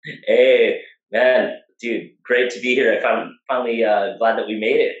to be here. Finally glad that we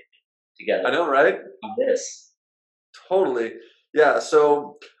made it together. I know, right? On this. Totally. Yeah.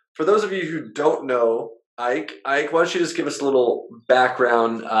 So for those of you who don't know Ike, why don't you just give us a little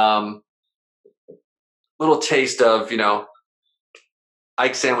background, little taste of,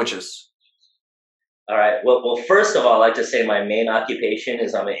 Ike sandwiches. All right. Well, first of all, I'd like to say my main occupation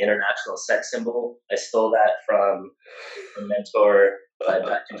is I'm an international sex symbol. I stole that from a mentor,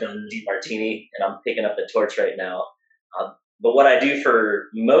 Dr. John Demartini, and I'm picking up the torch right now. But what I do for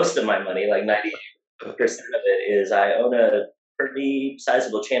most of my money, like 90% of it, is I own a pretty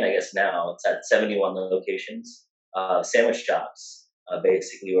sizable chain, I guess now. It's at 71 locations, sandwich shops,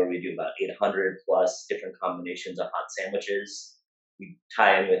 basically where we do about 800 plus different combinations of hot sandwiches. We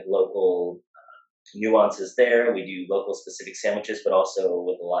tie in with local nuances there. We do local specific sandwiches, but also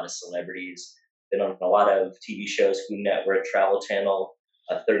with a lot of celebrities. Been on a lot of TV shows, Food Network, Travel Channel,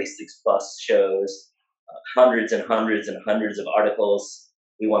 36 plus shows, hundreds and hundreds and hundreds of articles.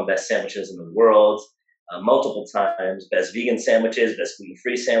 We won best sandwiches in the world multiple times, best vegan sandwiches, best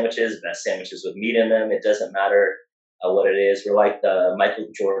gluten-free sandwiches, best sandwiches with meat in them. It doesn't matter what it is. We're like the Michael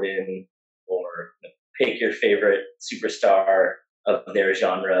Jordan or pick your favorite superstar of their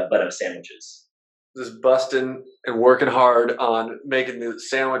genre, but of sandwiches. Just busting and working hard on making the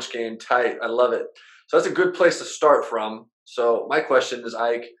sandwich game tight. I love it. So that's a good place to start from. So my question is,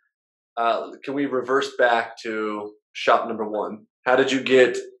 Ike, can we reverse back to shop number one? How did you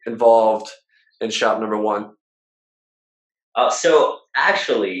get involved in shop number one? So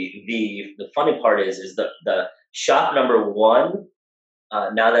actually, the funny part is the shop number one.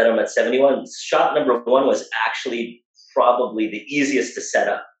 Now that I'm at 71, shop number one was actually probably the easiest to set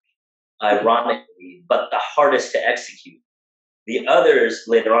up, ironically, but the hardest to execute. The others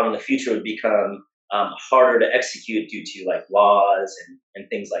later on in the future would become harder to execute due to like laws and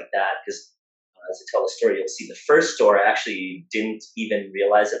things like that. Because as I tell the story, you'll see the first store I actually didn't even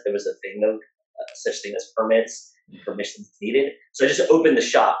realize that there was a thing of such thing as permits and permissions needed. So I just opened the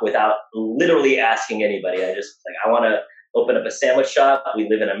shop without literally asking anybody. I just I want to open up a sandwich shop. We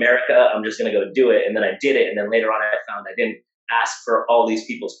live in America. I'm just going to go do it. And then I did it. And then later on I found I didn't ask for all these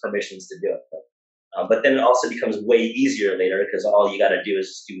people's permissions to do it. But then it also becomes way easier later because all you got to do is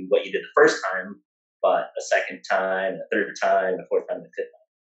just do what you did the first time, but a second time, a third time, a fourth time, and a fifth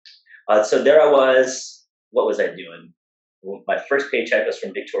time. So there I was. What was I doing? My first paycheck was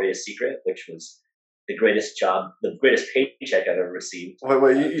from Victoria's Secret, which was the greatest paycheck I've ever received.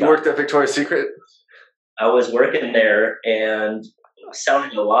 Wait, you worked at Victoria's Secret? I was working there and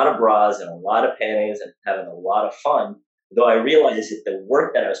selling a lot of bras and a lot of panties and having a lot of fun. Though I realized that the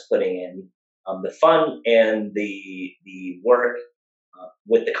work that I was putting in, the fun and the work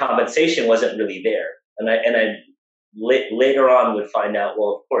with the compensation wasn't really there. And I later on would find out,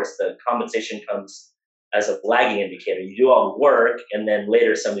 well, of course, the compensation comes as a lagging indicator. You do all the work, and then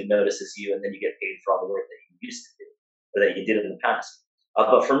later somebody notices you, and then you get paid for all the work that you used to do or that you did in the past.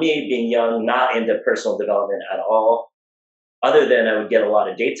 But for me, being young, not into personal development at all, other than I would get a lot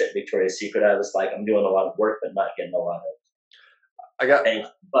of dates at Victoria's Secret, I was like, I'm doing a lot of work, but not getting a lot of. I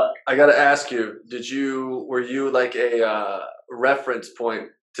got to ask you, were you like a reference point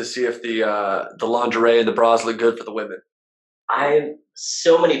to see if the lingerie and the bras look good for the women? I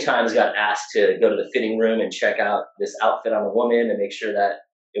so many times got asked to go to the fitting room and check out this outfit on a woman and make sure that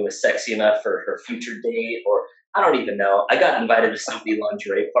it was sexy enough for her future date, or I don't even know. I got invited to so many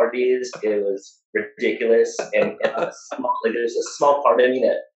lingerie parties. It was ridiculous. And there's a small part of me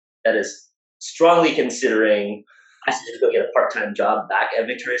that is strongly considering I should just go get a part-time job back at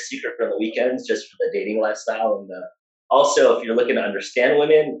Victoria's Secret on the weekends just for the dating lifestyle. And also, if you're looking to understand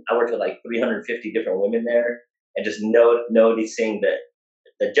women, I worked with like 350 different women there, and just noticing that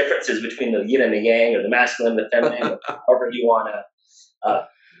the differences between the yin and the yang, or the masculine and the feminine, however you want to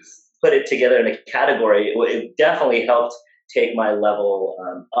put it together in a category, it definitely helped take my level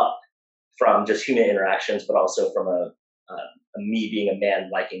up from just human interactions, but also from a me being a man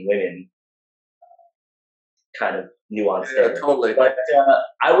liking women kind of nuance there. Totally. But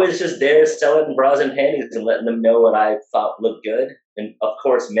I was just there selling bras and panties and letting them know what I thought looked good. And of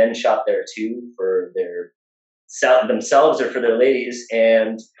course, men shop there too for their themselves or for their ladies,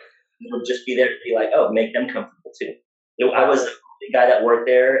 and would just be there to be like, oh, make them comfortable too. I was the guy that worked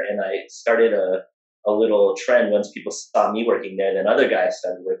there, and I started a little trend. Once people saw me working there, then other guys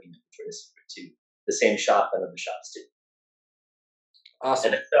started working at Victoria's Secret too. The same shop and other shops too.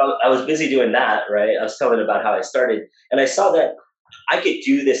 Awesome. And so I was busy doing that, right? I was telling about how I started, and I saw that I could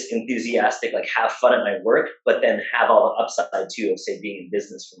do this enthusiastic, like have fun at my work, but then have all the upside too of, say, being in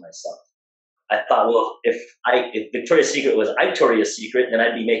business for myself. I thought, well, if Victoria's Secret was Victoria's Secret, then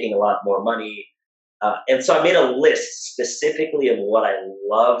I'd be making a lot more money And so I made a list specifically of what I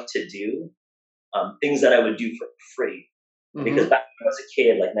love to do, things that I would do for free. Because Mm-hmm. back when I was a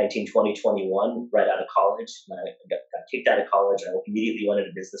kid, like 19, 20, 21, right out of college, and I got kicked out of college, I immediately went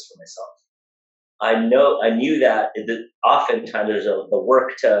into business for myself. I knew that oftentimes the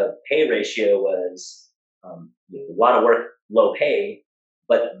work to pay ratio was a lot of work, low pay.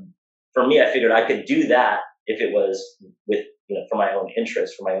 But for me, I figured I could do that if it was with, for my own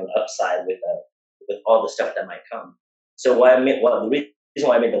interest, for my own upside, with all the stuff that might come. So the reason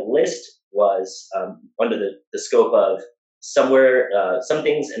why I made the list was under the scope of some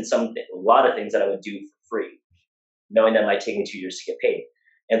things and a lot of things that I would do for free, knowing that it might take me 2 years to get paid.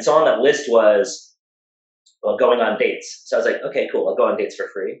 And so on that list was, well, going on dates. So I was like, okay, cool, I'll go on dates for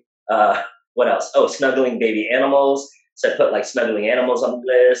free. What else? Oh, snuggling baby animals. So I put like snuggling animals on the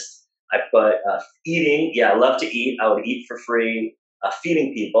list. I put eating. Yeah, I love to eat. I would eat for free.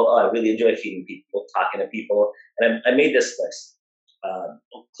 Feeding people. Oh, I really enjoy feeding people, talking to people. And I made this list,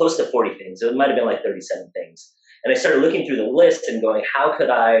 close to 40 things. It might have been like 37 things. And I started looking through the list and going, how could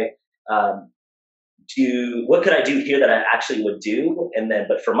I what could I do here that I actually would do,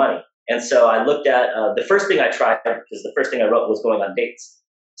 but for money. And so I looked at the first thing I tried, because the first thing I wrote was going on dates.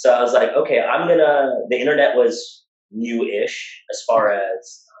 So I was like, okay, the internet was new-ish as far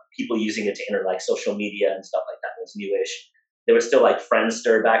as people using it to enter, like social media and stuff like that was new-ish. There was still like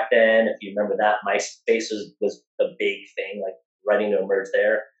Friendster back then. If you remember that, MySpace was the big thing, like starting to emerge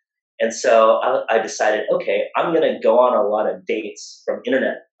there. And so I decided, okay, I'm going to go on a lot of dates from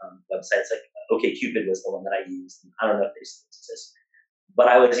internet websites. Like OkCupid was the one that I used. I don't know if they still exist, but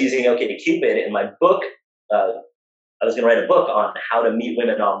I was using OkCupid in my book. I was going to write a book on how to meet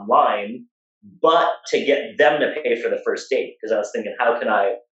women online, but to get them to pay for the first date. Because I was thinking, how can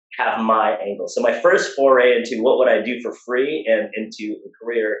I have my angle? So my first foray into what would I do for free and into a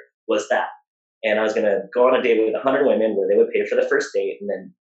career was that. And I was going to go on a date with 100 women where they would pay for the first date and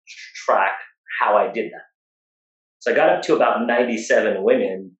then track how I did that. So I got up to about 97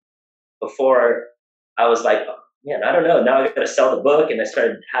 women before I was like, oh, man, I don't know. Now I got to sell the book. And I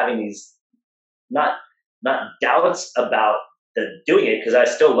started having these not doubts about doing it, because I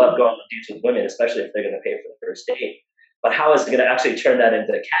still love going on dates with women, especially if they're going to pay for the first date. But how is it going to actually turn that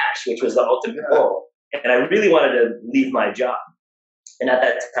into cash, which was the ultimate goal? And I really wanted to leave my job. And at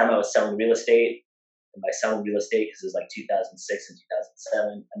that time, I was selling real estate. And by selling real estate, because it was like 2006 and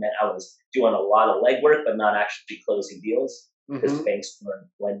 2007, I meant I was doing a lot of legwork, but not actually closing deals because banks weren't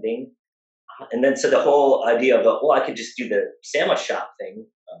lending. And then so the whole idea of, well, I could just do the sandwich shop thing,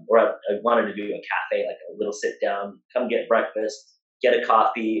 or I wanted to do a cafe, like a little sit down, come get breakfast, get a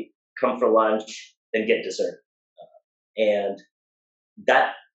coffee, come for lunch, then get dessert. And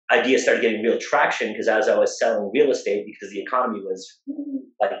that idea started getting real traction because as I was selling real estate, because the economy was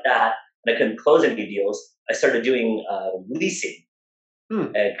like that, and I couldn't close any deals, I started doing leasing,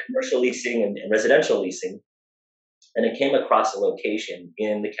 and commercial leasing and residential leasing. And I came across a location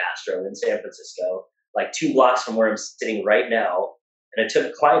in the Castro in San Francisco, like 2 blocks from where I'm sitting right now. And I took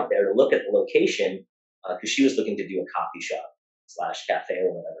a client there to look at the location because she was looking to do a coffee shop / cafe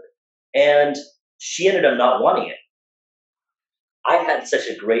or whatever. And she ended up not wanting it. I had such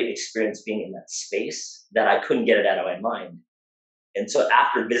a great experience being in that space that I couldn't get it out of my mind. And so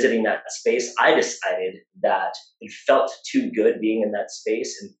after visiting that space, I decided that it felt too good being in that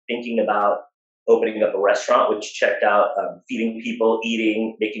space and thinking about opening up a restaurant, which checked out feeding people,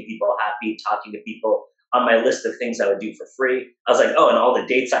 eating, making people happy, talking to people on my list of things I would do for free. I was like, oh, and all the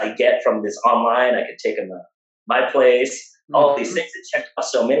dates I get from this online, I could take them to my place, all these things. It checked out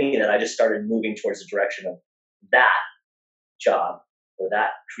so many that I just started moving towards the direction of that job or that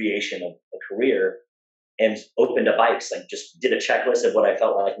creation of a career, and opened a Bikes, like just did a checklist of what I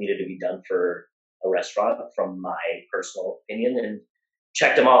felt like needed to be done for a restaurant from my personal opinion and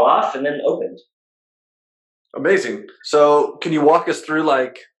checked them all off and then opened. Amazing. So can you walk us through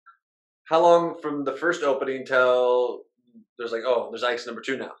like how long from the first opening till there's like, oh, there's Ike's number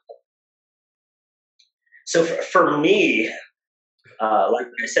 2 now? So for me, like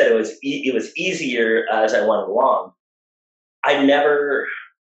I said, it was easier as I went along. I never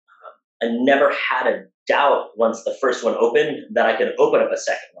had a doubt once the first one opened that I could open up a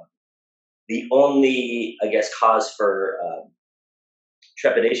second one. The only, I guess, cause for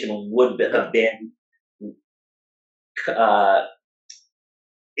trepidation would have been,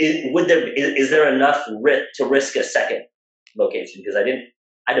 is there enough to risk a second location? Because I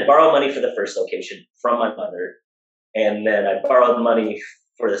had to borrow money for the first location from my mother, and then I borrowed money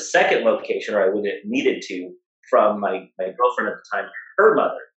for the second location, or I would have needed to, from my girlfriend at the time, her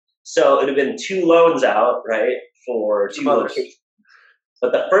mother. So it would have been 2 loans out, right, for 2 locations.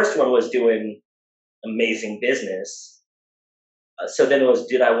 But the first one was doing amazing business. So then it was,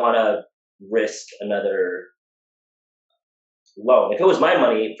 did I want to risk another loan? If it was my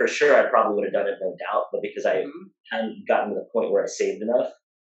money, for sure, I probably would have done it, no doubt. But because I hadn't gotten to the point where I saved enough,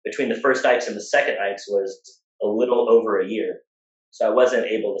 between the first Ikes and the second Ikes was a little over a year. So I wasn't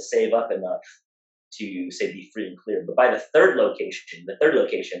able to save up enough to say be free and clear. But by the third location,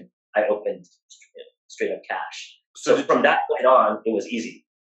 I opened straight up cash. So from that point on, it was easy.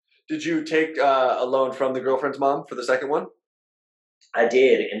 Did you take a loan from the girlfriend's mom for the second one? I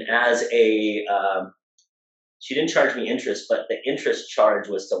did, and as a she didn't charge me interest, but the interest charge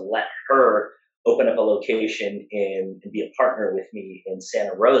was to let her open up a location and be a partner with me in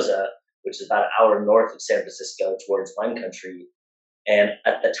Santa Rosa, which is about an hour north of San Francisco towards wine country. And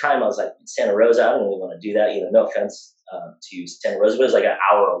at the time, I was like, Santa Rosa, I don't really want to do that. No offense to Santa Rosa, but it was like an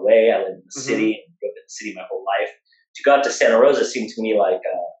hour away. I lived in the city and grew up in the city my whole life. To go out to Santa Rosa seemed to me like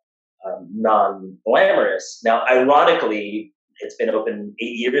non-glamorous. Now, ironically, it's been open 8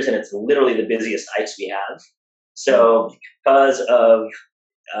 years and it's literally the busiest Ikes we have. So because of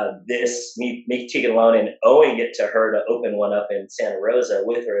me taking a loan and owing it to her to open one up in Santa Rosa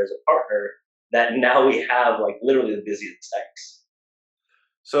with her as a partner, that now we have like literally the busiest Ikes.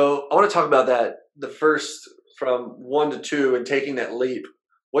 So I want to talk about that, the first from 1 to 2 and taking that leap.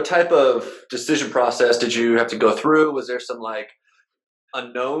 What type of decision process did you have to go through? Was there some like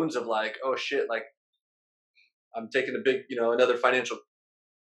unknowns of like, oh shit, like I'm taking a big, another financial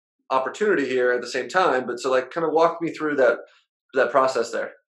opportunity here at the same time. But so like kind of walk me through that process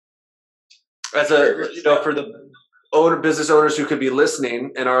there. As for the business owners who could be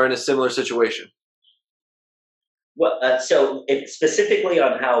listening and are in a similar situation. Well, so specifically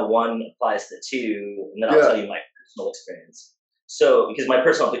on how one applies to two, and then I'll tell you my personal experience. So, because my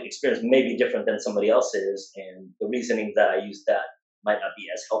personal experience may be different than somebody else's, and the reasoning that I use that might not be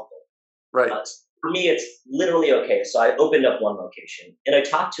as helpful. Right. For me, it's literally okay. So I opened up one location, and I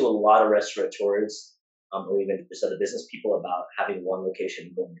talked to a lot of restaurateurs, or even just other business people about having one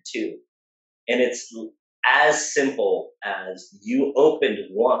location going to two. And it's as simple as you opened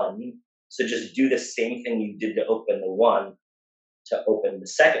one, so just do the same thing you did to open the one to open the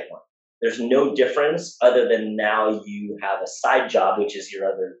second one. There's no difference other than now you have a side job, which is your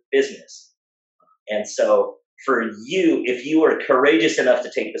other business. And so for you, if you are courageous enough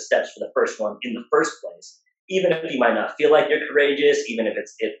to take the steps for the first one in the first place, even if you might not feel like you're courageous, even if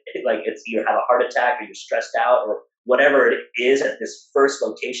it's you have a heart attack or you're stressed out or whatever it is at this first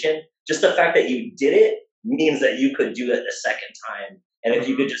location, just the fact that you did it means that you could do it the second time. And if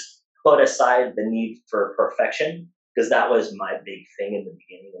you could just put aside the need for perfection, because that was my big thing in the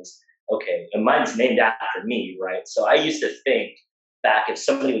beginning was, okay, and mine's named after me, right? So I used to think back if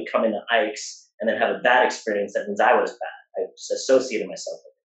somebody would come into Ikes and then have a bad experience, that means I was bad. I just associated myself with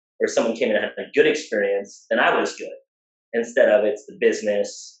it. Or someone came in and had a good experience, then I was good. Instead of it's the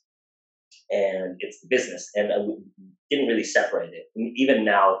business and it's the business. And I didn't really separate it. And even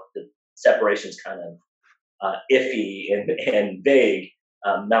now, the separation's kind of iffy and vague.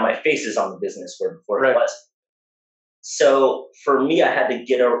 Now my face is on the business where before it wasn't. So for me, I had to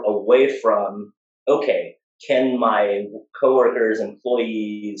get away from, okay, can my coworkers,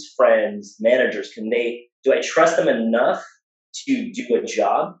 employees, friends, managers, do I trust them enough to do a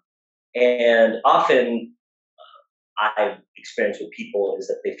job? And often I've experienced with people is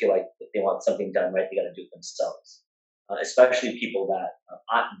that they feel like if they want something done right, they got to do it themselves. Especially people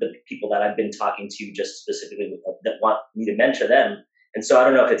the people that I've been talking to just specifically that want me to mentor them. And so I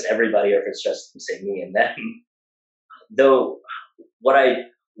don't know if it's everybody or if it's just, say, me and them. Though what I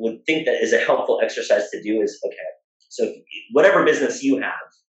would think that is a helpful exercise to do is, okay, so whatever business you have,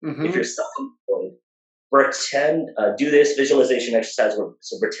 if you're self-employed, do this visualization exercise.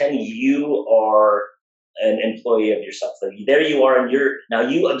 So pretend you are an employee of yourself. So there you are, and now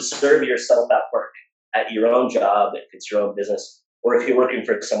you observe yourself at work, at your own job, if it's your own business, or if you're working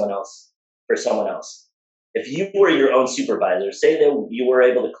for someone else. If you were your own supervisor, say that you were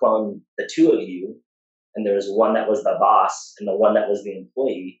able to clone the two of you, and there was one that was the boss and the one that was the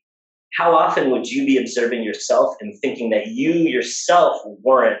employee, how often would you be observing yourself and thinking that you yourself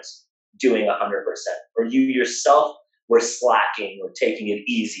weren't doing 100%, or you yourself were slacking or taking it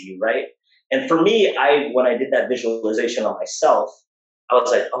easy, right? And for me, when I did that visualization on myself, I was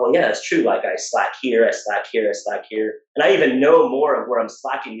like, oh yeah, that's true. Like I slack here, I slack here, I slack here. And I even know more of where I'm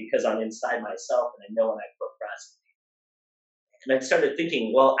slacking because I'm inside myself and I know when I procrastinate. And I started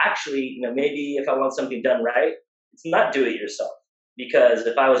thinking, well, actually, maybe if I want something done right, it's not do it yourself. Because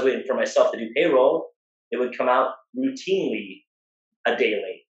if I was waiting for myself to do payroll, it would come out routinely a day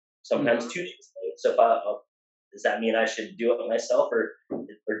late, sometimes 2 days late. So does that mean I should do it myself or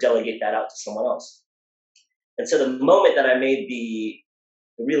delegate that out to someone else? And so the moment that I made the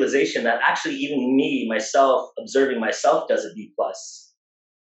realization that actually even me, myself, observing myself does a B plus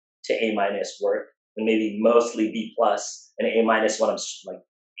to A minus work, and maybe mostly B plus and A minus when I'm like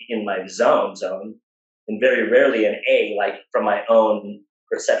in my zone, and very rarely an A, like from my own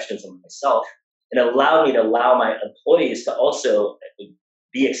perceptions of myself. And it allowed me to allow my employees to also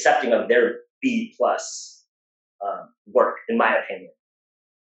be accepting of their B plus work, in my opinion,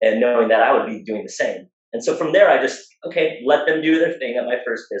 and knowing that I would be doing the same. And so from there, I just, okay, let them do their thing at my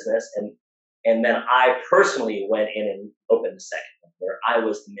first business. And then I personally went in and opened the second one, where I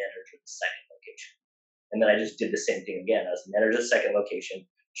was the manager of the second location. And then I just did the same thing again. I was the manager of the second location,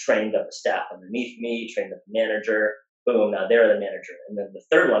 trained up the staff underneath me, trained up the manager. Boom, now they're the manager. And then the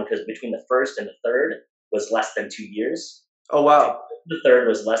third one, because between the first and the third was less than 2 years. Oh, wow. The third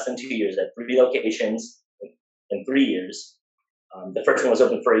was less than 2 years at 3 locations in 3 years. The first one was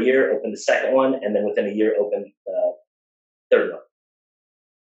open for a year, opened the second one, and then within a year opened the third one.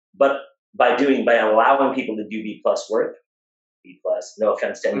 But by allowing people to do B plus work, B plus, no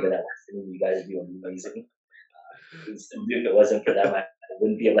offense to anybody that you guys do amazing. If it wasn't for them, I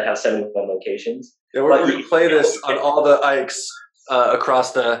wouldn't be able to have 71 locations. Yeah, we're going to play this on all the Ikes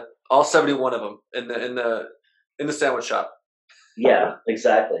across all 71 of them in the sandwich shop. Yeah,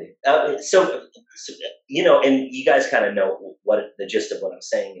 exactly. So, and you guys kind of know what the gist of what I'm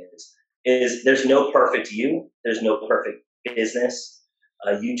saying is there's no perfect you. There's no perfect business.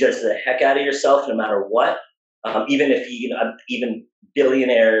 You judge the heck out of yourself no matter what. Even if even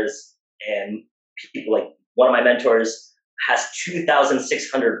billionaires and people, like one of my mentors has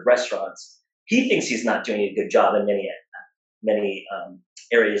 2,600 restaurants. He thinks he's not doing a good job in many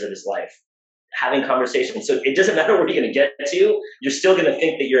areas of his life. Having conversations. So it doesn't matter where you're going to get to. You're still going to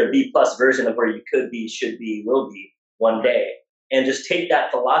think that you're a B plus version of where you could be, should be, will be one day. And just take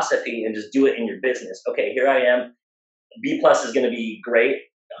that philosophy and just do it in your business. Okay, here I am. B plus is going to be great.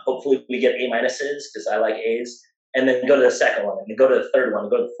 Hopefully we get A minuses because I like A's. And then go to the second one, and then go to the third one,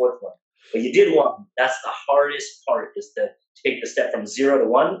 and go to the fourth one. But you did one. That's the hardest part, is to take the step from 0 to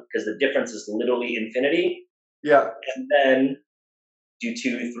 1, because the difference is literally infinity. Yeah. And then do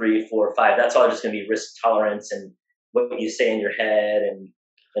 2, 3, 4, 5. That's all just going to be risk tolerance and what you say in your head and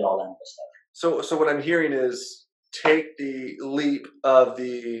all that stuff. So what I'm hearing is take the leap of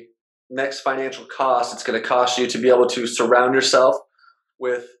the next financial cost it's going to cost you to be able to surround yourself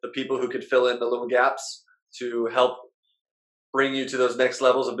with the people who could fill in the little gaps to help bring you to those next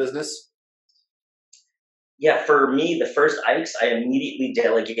levels of business. Yeah, for me, the first Ikes, I immediately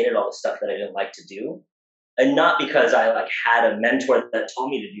delegated all the stuff that I didn't like to do. And not because I had a mentor that told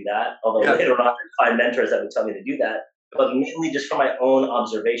me to do that, although later on I find mentors that would tell me to do that, but mainly just from my own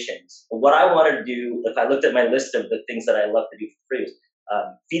observations. What I wanted to do, if I looked at my list of the things that I love to do for free,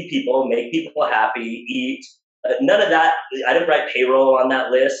 was feed people, make people happy, eat. None of that. I didn't write payroll on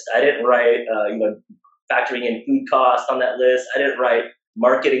that list. I didn't write, factoring in food costs on that list. I didn't write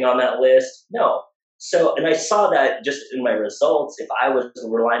marketing on that list. No. So, and I saw that just in my results, if I was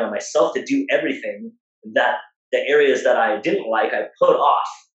relying on myself to do everything, that the areas that I didn't like, I put off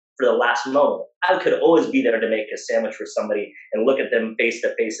for the last moment. I could always be there to make a sandwich for somebody and look at them face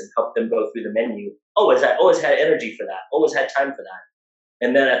to face and help them go through the menu. I always had energy for that, always had time for that.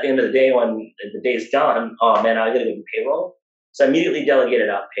 And then at the end of the day, when the day's done, oh man, I gotta go do payroll. So I immediately delegated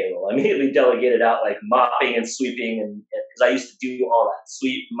out payroll. I immediately delegated out mopping and sweeping, and because I used to do all that: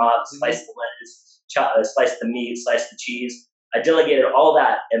 sweep, mop, slice the lettuce, slice the meat, slice the cheese. I delegated all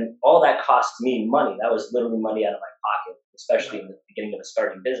that, and all that cost me money. That was literally money out of my pocket, especially in the beginning of a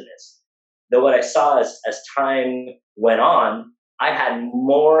starting business. Though what I saw as time went on, I had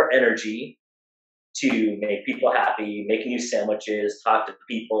more energy to make people happy, make new sandwiches, talk to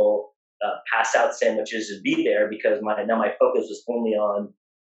people, pass out sandwiches, and be there, because now my focus was only on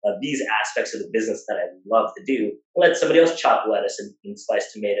these aspects of the business that I love to do. Let somebody else chop lettuce and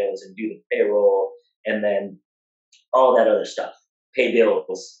slice tomatoes and do the payroll, and then all that other stuff. Pay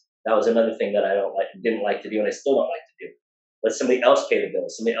bills. That was another thing that I didn't like to do, and I still don't like to do. Let somebody else pay the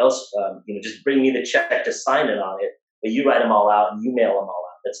bills. Somebody else, just bring me the check to sign it on it, but you write them all out and you mail them all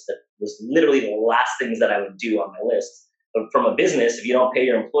out. That was literally the last things that I would do on my list. But from a business, if you don't pay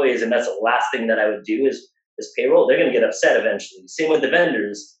your employees, and that's the last thing that I would do is payroll, they're going to get upset eventually. Same with the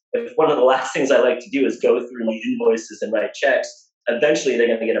vendors. If one of the last things I like to do is go through my invoices and write checks, eventually they're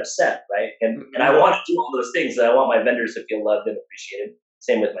going to get upset, right? And I want to do all those things. And I want my vendors to feel loved and appreciated.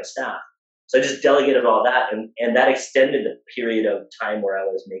 Same with my staff. So I just delegated all that, and that extended the period of time where I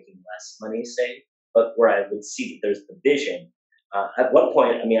was making less money, say, but where I would see that there's the vision. At one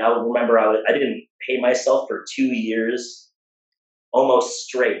point, I would remember I didn't pay myself for 2 years almost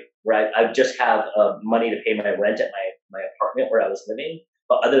straight, right? I just have money to pay my rent at my apartment where I was living.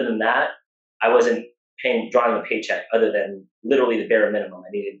 But other than that, I wasn't drawing a paycheck other than literally the bare minimum. I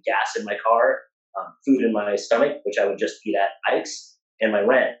needed gas in my car, food in my stomach, which I would just eat at Ike's, and my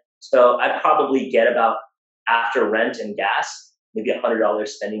rent. So I probably get about, after rent and gas, maybe $100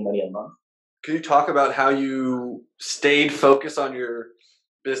 spending money a month. Can you talk about how you stayed focused on your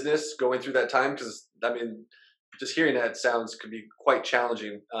business going through that time? Because I mean, just hearing that could be quite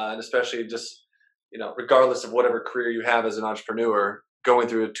challenging, and especially just regardless of whatever career you have as an entrepreneur, going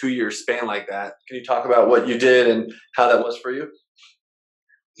through a 2-year span like that. Can you talk about what you did and how that was for you?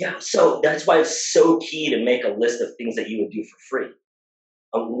 Yeah, so that's why it's so key to make a list of things that you would do for free.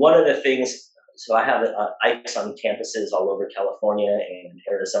 One of the things, so I have Ike's on campuses all over California and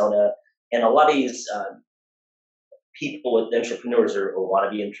Arizona, and a lot of these people with entrepreneurs or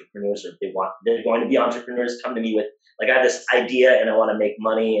want to be entrepreneurs, or they're going to be entrepreneurs, come to me with, like, I have this idea and I want to make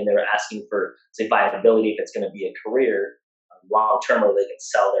money, and they're asking for, say, viability, if it's going to be a career long term, or they can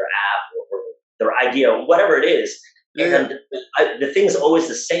sell their app or their idea, whatever it is. Yeah. And the thing's always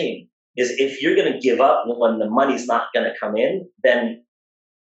the same: is if you're going to give up when the money's not going to come in, then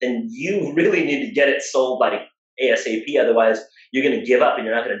you really need to get it sold like ASAP. Otherwise, you're going to give up and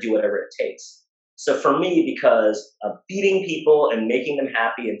you're not going to do whatever it takes. So for me, because of feeding people and making them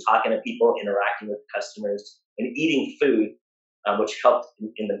happy and talking to people, interacting with customers and eating food, which helped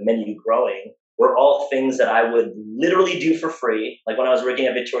in the menu growing, were all things that I would literally do for free. Like when I was working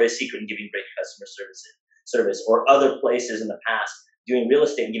at Victoria's Secret and giving great customer service, or other places in the past doing real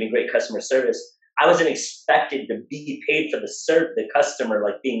estate and giving great customer service, I wasn't expected to be paid for the customer,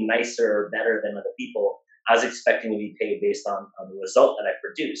 like being nicer or better than other people. I was expecting to be paid based on the result that I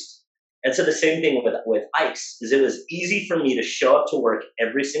produced. And so the same thing with Ike's, is it was easy for me to show up to work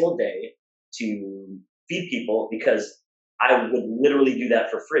every single day to feed people, because I would literally do that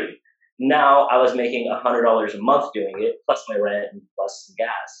for free. Now I was making $100 a month doing it, plus my rent and plus some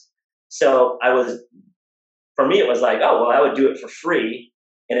gas. So for me, it was like, oh, well, I would do it for free,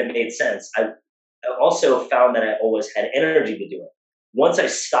 and it made sense. I also found that I always had energy to do it. Once I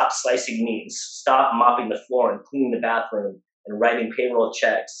stopped slicing meat and stopped mopping the floor and cleaning the bathroom and writing payroll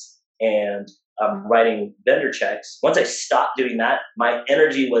checks and writing vendor checks, once I stopped doing that, my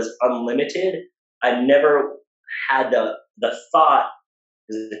energy was unlimited. I never had the thought,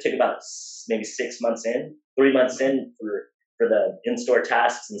 because it took about maybe 6 months in, 3 months in for the in-store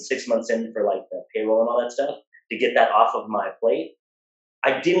tasks, and 6 months in for like the payroll and all that stuff, to get that off of my plate.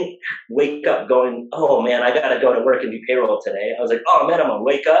 I didn't wake up going, oh man, I got to go to work and do payroll today. I was like, oh man, I'm going to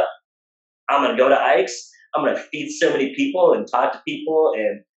wake up. I'm going to go to Ike's. I'm going to feed so many people and talk to people.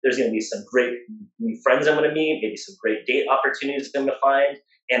 And there's going to be some great new friends I'm going to meet, maybe some great date opportunities I'm going to find.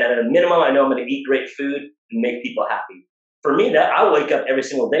 And at a minimum, I know I'm going to eat great food and make people happy. For me, that I wake up every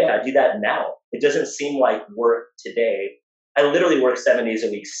single day. I do that now. It doesn't seem like work today. I literally work 7 days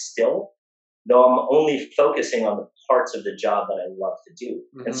a week still, though I'm only focusing on the parts of the job that I love to do.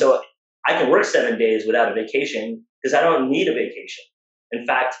 Mm-hmm. And so I can work 7 days without a vacation, because I don't need a vacation. In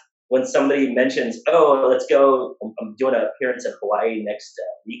fact, when somebody mentions, oh, let's go, I'm doing an appearance in Hawaii next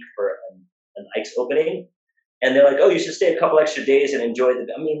week for an Ike's opening, and they're like, oh, you should stay a couple extra days and enjoy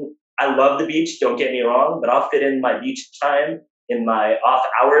I love the beach, don't get me wrong, but I'll fit in my beach time in my off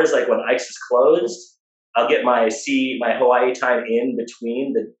hours, like when Ike's is closed. I'll get my Hawaii time in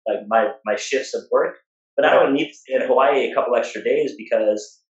between my shifts of work, but I don't need to stay in Hawaii a couple extra days,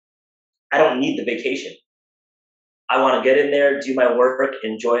 because I don't need the vacation. I want to get in there, do my work,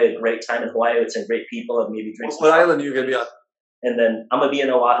 enjoy a great time in Hawaii with some great people, and maybe drink some. What island are you going to be on? And then I'm going to be in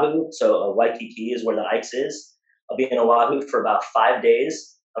Oahu. So Waikiki is where the Ike's is. I'll be in Oahu for about 5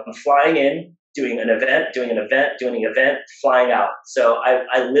 days. I'm flying in, doing an event, flying out. So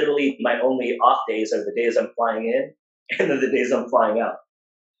I literally, my only off days are the days I'm flying in, and then the days I'm flying out.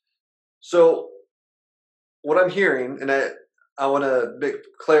 So what I'm hearing, and I want to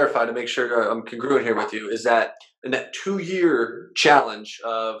clarify to make sure I'm congruent here with you, is that in that 2-year challenge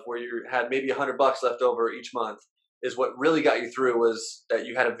of where you had maybe $100 left over each month, is what really got you through, was that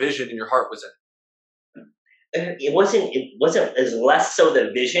you had a vision and your heart was in it. It wasn't as less so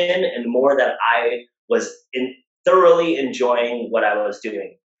the vision, and more that I was thoroughly enjoying what I was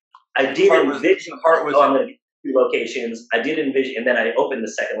doing. I did envision, I'm going to be 2 locations. I did envision, and then I opened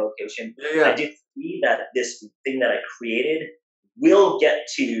the second location. Yeah. I did see that this thing that I created will get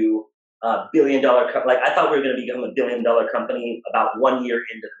to $1 billion. Like, I thought we were going to become $1 billion company about 1 year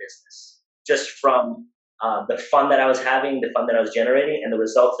into the business, just from the fun that I was having, the fun that I was generating, and the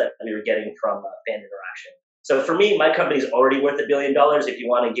results that we were getting from fan interaction. So for me, my company's already worth $1 billion. If you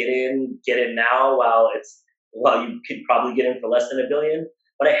want to get in now while well, you could probably get in for less than $1 billion.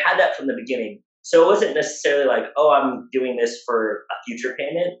 But I had that from the beginning. So it wasn't necessarily like, oh, I'm doing this for a future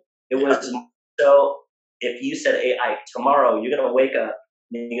payment. It Yeah. was so if you said, hey, tomorrow you're gonna wake up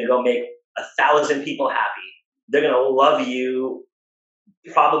and you're gonna go make 1,000 people happy. They're gonna love you,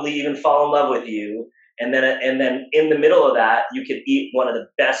 probably even fall in love with you. And then in the middle of that, you could eat one of the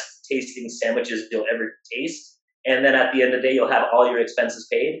best tasting sandwiches you'll ever taste. And then at the end of the day, you'll have all your expenses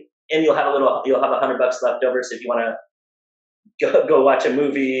paid, and you'll have $100 left over. So if you want to go watch a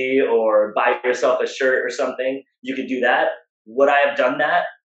movie or buy yourself a shirt or something, you could do that. Would I have done that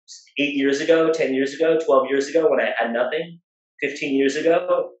 8 years ago, 10 years ago, 12 years ago when I had nothing? 15 years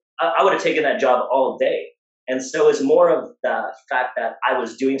ago, I would have taken that job all day. And so it's more of the fact that I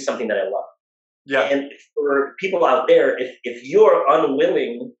was doing something that I love. Yeah. And for people out there, if you're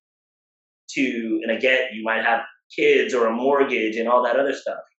unwilling to, and again, you might have kids or a mortgage and all that other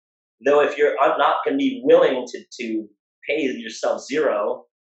stuff, though, if you're not going to be willing to pay yourself zero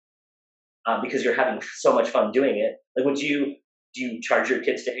because you're having so much fun doing it, like, do you charge your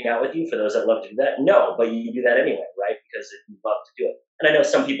kids to hang out with you for those that love to do that? No, but you do that anyway, right? Because you love to do it. And I know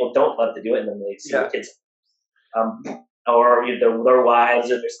some people don't love to do it, and then they see their kids, or their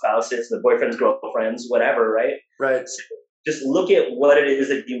wives or their spouses, their boyfriends, girlfriends, whatever, right? Right. So just look at what it is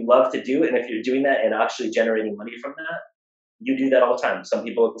that you love to do, and if you're doing that and actually generating money from that, you do that all the time. Some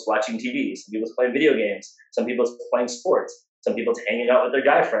people it's watching TV, some people it's playing video games, some people it's playing sports, some people it's hanging out with their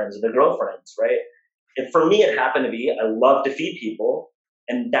guy friends or their girlfriends, right? And for me, it happened to be I love to feed people,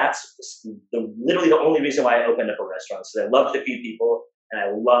 and that's literally the only reason why I opened up a restaurant. So I love to feed people and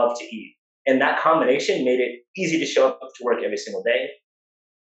I love to eat, and that combination made it easy to show up to work every single day.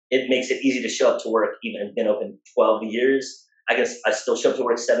 It makes it easy to show up to work, even been open 12 years. I guess I still show up to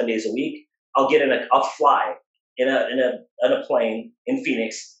work 7 days a week. I'll fly in a plane in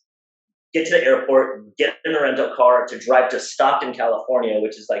Phoenix, get to the airport, get in a rental car to drive to Stockton, California,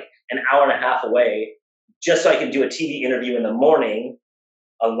 which is like an hour and a half away, just so I can do a TV interview in the morning,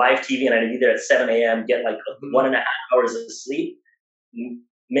 a live TV, and I'd be there at 7 a.m., get like 1.5 hours of sleep,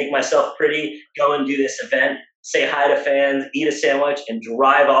 make myself pretty, go and do this event, say hi to fans, eat a sandwich, and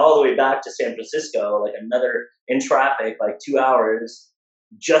drive all the way back to San Francisco, like another in traffic, like 2 hours,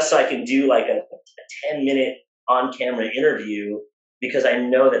 just so I can do like a 10-minute on-camera interview, because I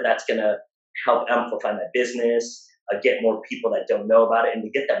know that that's going to help amplify my business, get more people that don't know about it, and to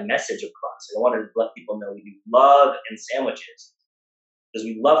get that message across. I wanted to let people know we do love and sandwiches because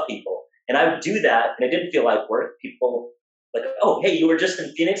we love people. And I would do that, and it didn't feel like work. People like, oh, hey, you were just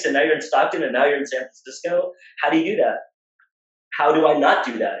in Phoenix, and now you're in Stockton, and now you're in San Francisco. How do you do that? How do I not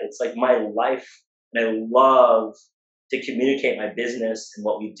do that? It's like my life, and I love to communicate my business and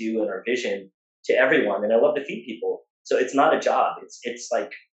what we do and our vision to everyone, and I love to feed people. So it's not a job. It's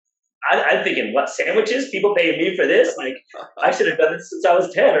like I'm thinking, what, sandwiches? People paying me for this? Like, I should have done this since I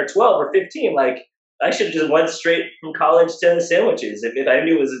was 10 or 12 or 15. Like, I should have just went straight from college to sandwiches if I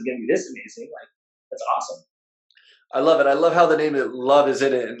knew it was going to be this amazing. Like, that's awesome. I love it. I love how the name of love is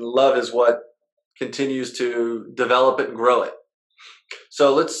in it, and love is what continues to develop it and grow it.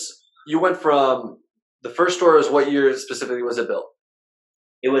 So you went from the first store is what year specifically was it built?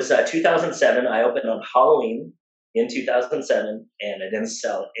 It was 2007. I opened on Halloween in 2007, and I didn't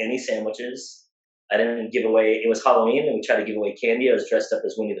sell any sandwiches. I didn't give away, it was Halloween, and we tried to give away candy. I was dressed up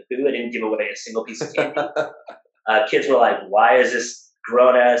as Winnie the Pooh. I didn't give away a single piece of candy. Kids were like, why is this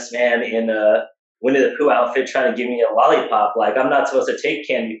grown-ass man in a Winnie the Pooh outfit trying to give me a lollipop? Like, I'm not supposed to take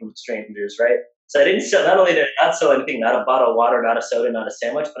candy from strangers, right? So I didn't sell, not only did I not sell anything, not a bottle of water, not a soda, not a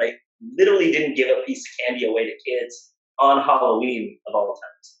sandwich, but I literally didn't give a piece of candy away to kids on Halloween of all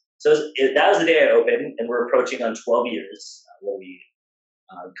times. So that was the day I opened, and we're approaching on 12 years. We'll be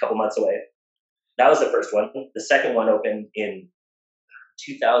a couple months away. That was the first one. The second one opened in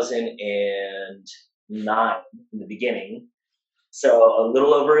 2009 in the beginning. So a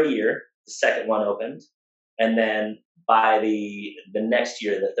little over a year, the second one opened. And then by the next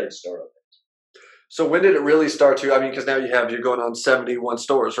year, the third store opened. So when did it really start to, I mean, because now you're going on 71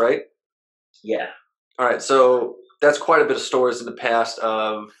 stores, right? Yeah. All right. So that's quite a bit of stores in the past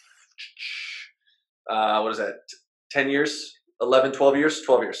of, what is that, 10 years, 11, 12 years,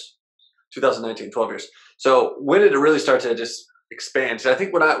 12 years, 2019, 12 years. So when did it really start to just expand? So I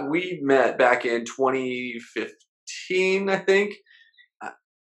think we met back in 2015, I think.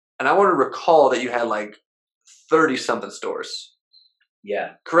 And I want to recall that you had like 30 something stores.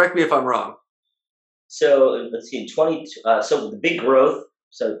 Yeah. Correct me if I'm wrong. So let's see, so the big growth,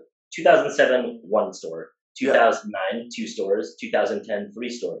 so 2007, 1 store, 2009, 2 stores, 2010, 3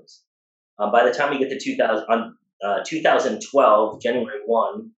 stores. By the time we get to 2012, January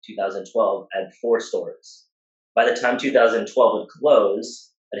 1, 2012, I had 4 stores. By the time 2012 would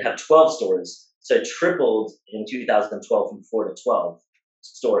close, I'd have 12 stores. So it tripled in 2012 from 4 to 12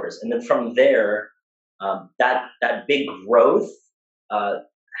 stores. And then from there, that big growth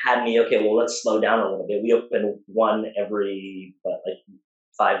had me, okay, well, let's slow down a little bit. We opened one every, like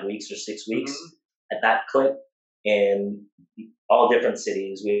 5 weeks or 6 weeks at that clip in all different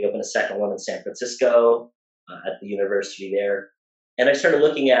cities. We opened a second one in San Francisco at the university there. And I started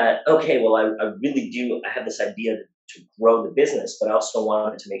looking at, okay, well, I really do, I have this idea to grow the business, but I also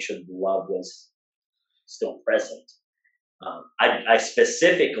wanted to make sure the love was still present. I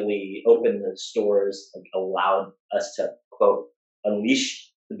specifically opened the stores, like, allowed us to, quote,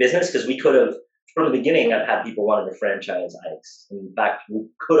 unleash the business, because we could have, from the beginning, I've had people wanting to franchise Ike's. In fact, we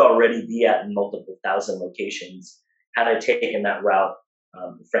could already be at multiple thousand locations had I taken that route,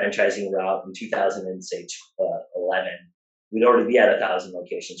 franchising route in 2011. We'd already be at 1,000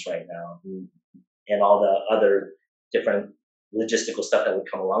 locations right now, and all the other different logistical stuff that would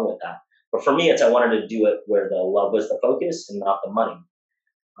come along with that. But for me, I wanted to do it where the love was the focus and not the money.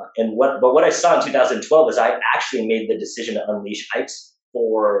 But what I saw in 2012 is I actually made the decision to unleash Ike's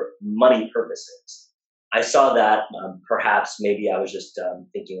for money purposes. I saw that perhaps maybe I was just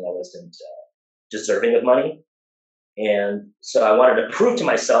thinking I wasn't deserving of money. And so I wanted to prove to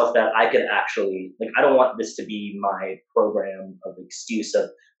myself that I could actually, like, I don't want this to be my program of excuse of,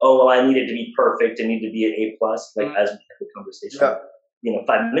 oh, well, I need it to be perfect. I need to be an A plus, like as we had the conversation,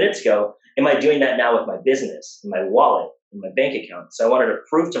 5 minutes ago. Am I doing that now with my business, in my wallet, in my bank account? So I wanted to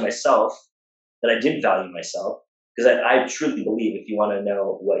prove to myself that I did value myself, because I truly believe if you want to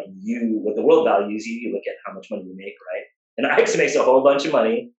know what the world values you, you look at how much money you make, right? And Ike's makes a whole bunch of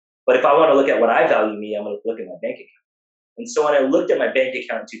money. But if I want to look at what I value me, I'm going to look at my bank account. And so when I looked at my bank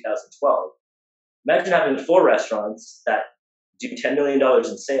account in 2012, imagine having 4 restaurants that do $10 million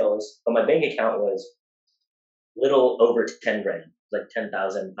in sales, but my bank account was little over 10 grand, like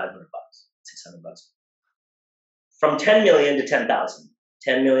 $10,500, $600. From 10 million to 10,000,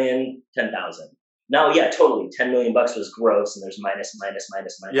 10 million, 10,000. Now, yeah, totally. 10 million bucks was gross, and there's minus.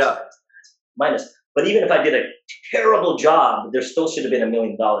 But even if I did a terrible job, there still should have been $1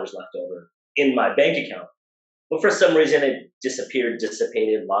 million left over in my bank account. But for some reason, it disappeared,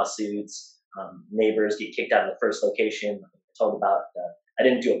 dissipated, lawsuits, neighbors get kicked out of the first location. I told about I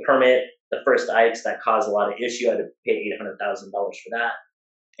didn't do a permit. The first Ike's, that caused a lot of issue. I had to pay $800,000 for that.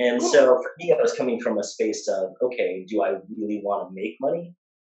 And so for me, I was coming from a space of, okay, do I really want to make money?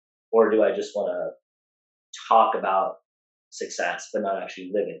 Or do I just want to talk about success, but not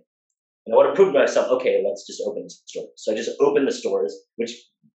actually live it? And I want to prove to myself, okay, let's just open the stores. So I just opened the stores, which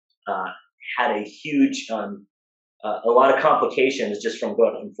had a huge, a lot of complications just from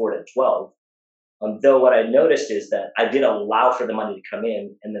going from 4 to 12. Though what I noticed is that I did allow for the money to come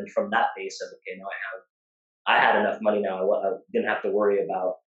in, and then from that base of, okay, now I had enough money now. I didn't have to worry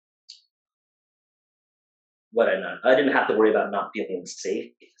about I didn't have to worry about not feeling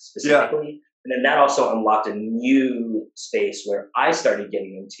safe specifically. Yeah. And then that also unlocked a new space where I started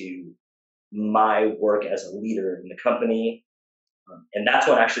getting into my work as a leader in the company. And that's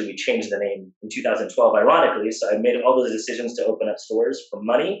when actually we changed the name in 2012, ironically. So I made all those decisions to open up stores for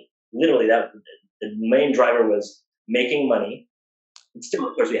money. Literally, that the main driver was making money. And still,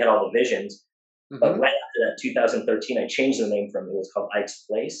 of course, we had all the visions. But right after that, 2013, I changed the name from, it was called Ike's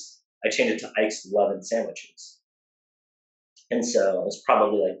Place. I changed it to Ike's Love and Sandwiches. And so it was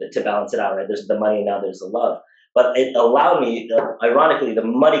probably like to balance it out, right? There's the money, and now there's the love. But it allowed me, ironically, the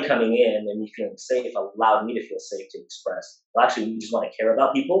money coming in and me feeling safe allowed me to feel safe to express. Well, actually, we just want to care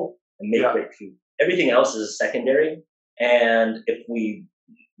about people and make great food. Everything else is secondary. And if we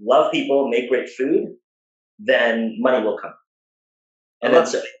love people, make great food, then money will come. And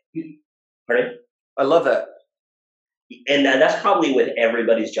that's it. Pardon? I love that. And that's probably with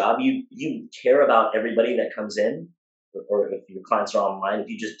everybody's job. You care about everybody that comes in, or if your clients are online. If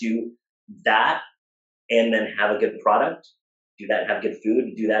you just do that and then have a good product, do that, have good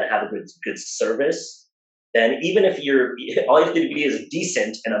food, do that, have a good service, then even if all you have to be is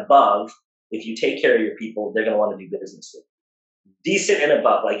decent and above, if you take care of your people, they're going to want to do business with you. Decent and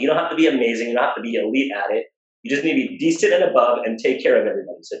above. Like, you don't have to be amazing. You don't have to be elite at it. You just need to be decent and above and take care of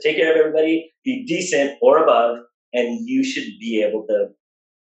everybody. So take care of everybody, be decent or above, and you should be able to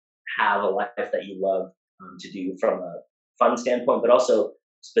have a life that you love to do from a fun standpoint, but also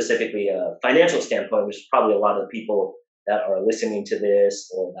specifically a financial standpoint, which is probably a lot of the people that are listening to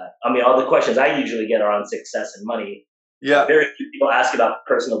this, or that, I mean, all the questions I usually get are on success and money. Yeah. Very few people ask about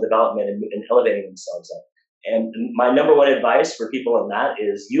personal development and elevating themselves up. And my number one advice for people on that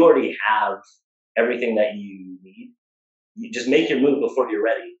is you already have everything that you need. You just make your move before you're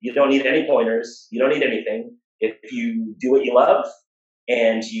ready. You don't need any pointers. You don't need anything. If you do what you love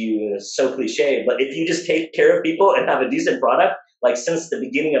and you, it's so cliche, but if you just take care of people and have a decent product, like since the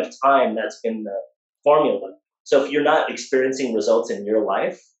beginning of time, that's been the formula. So if you're not experiencing results in your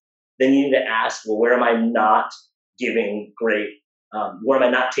life, then you need to ask, well, where am I not giving great, where am I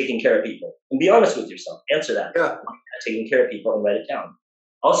not taking care of people? And be honest with yourself. Answer that. Yeah. Taking care of people and write it down.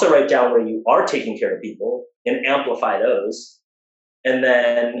 Also write down where you are taking care of people and amplify those. And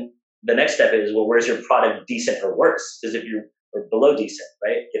then the next step is, well, where's your product decent or worse? Because if you're or below decent,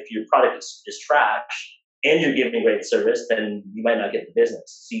 right? If your product is trash and you're giving great service, then you might not get the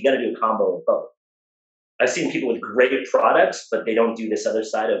business. So you got to do a combo of both. I've seen people with great products, but they don't do this other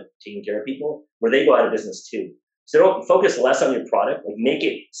side of taking care of people, where they go out of business too. So don't focus less on your product, like make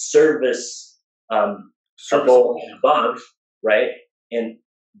it service above, right?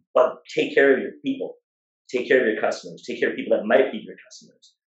 But take care of your people, take care of your customers, take care of people that might be your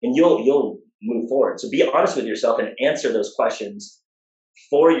customers, and you'll move forward. So be honest with yourself and answer those questions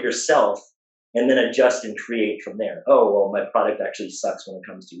for yourself, and then adjust and create from there. Oh, well, my product actually sucks when it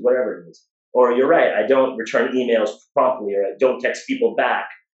comes to whatever it is. Or you're right, I don't return emails promptly, or I don't text people back,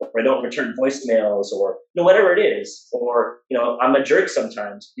 or I don't return voicemails, or whatever it is. Or I'm a jerk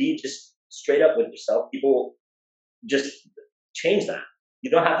sometimes. Be just straight up with yourself. People just change that. You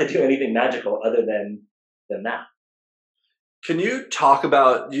don't have to do anything magical other than that. Can you talk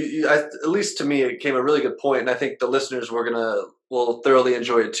about at least to me, it came a really good point, and I think the listeners will thoroughly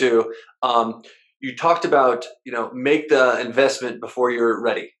enjoy it too. You talked about make the investment before you're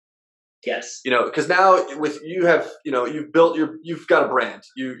ready. Yes. Because now with you've got a brand.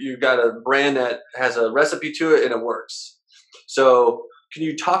 You've got a brand that has a recipe to it and it works. So can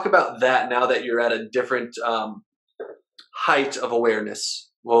you talk about that now that you're at a different height of awareness?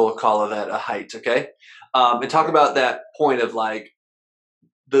 We'll call it that, a height, okay? And talk about that point of like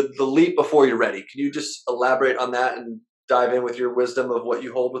the leap before you're ready. Can you just elaborate on that and dive in with your wisdom of what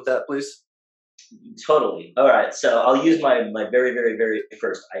you hold with that, please? Totally. All right. So I'll use my very, very, very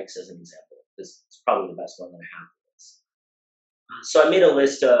first Ikes as an example, because it's probably the best one that I have for this. So I made a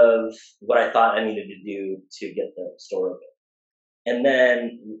list of what I thought I needed to do to get the store open. And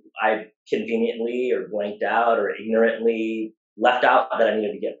then I conveniently or blanked out or ignorantly left out that I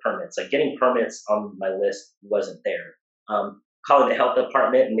needed to get permits. Like getting permits on my list wasn't there. Calling the health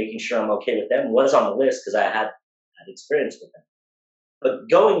department and making sure I'm okay with them was on the list because I had experience with them. But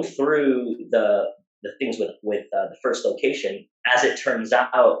going through the things with the first location, as it turns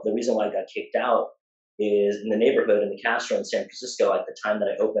out, the reason why I got kicked out is in the neighborhood in the Castro in San Francisco at the time that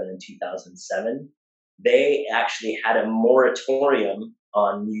I opened in 2007, they actually had a moratorium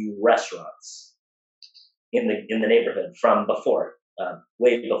on new restaurants in the neighborhood from before,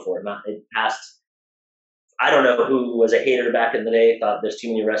 way before. It passed. I don't know who was a hater back in the day, thought there's too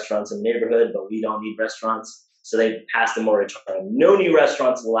many restaurants in the neighborhood, but we don't need restaurants. So they passed a moratorium. No new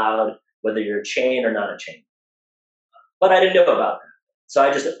restaurants allowed, whether you're a chain or not a chain. But I didn't know about that. So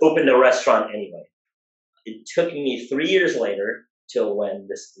I just opened a restaurant anyway. It took me 3 years later till when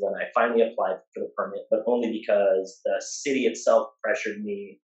I finally applied for the permit, but only because the city itself pressured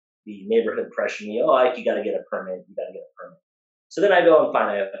me, the neighborhood pressured me, you got to get a permit, you got to get a permit. So then I go and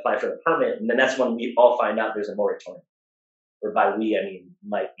I apply for the permit, and then that's when we all find out there's a moratorium. Or by we, I mean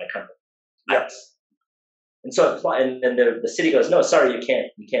my company. Yes. And so I apply, and then the city goes, no, sorry, you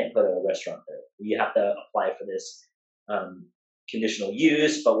can't put a restaurant there. You have to apply for this conditional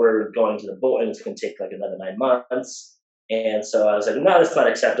use, but we're going to the board, and it's going to take like another 9 months. And so I was like, no, that's not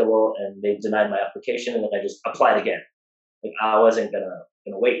acceptable, and they denied my application, and then I just applied again. Like I wasn't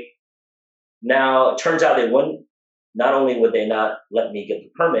gonna wait. Now it turns out they wouldn't. Not only would they not let me get the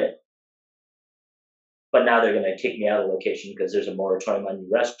permit, but now they're going to kick me out of the location because there's a moratorium on new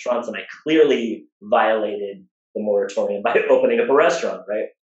restaurants, and I clearly violated the moratorium by opening up a restaurant, right?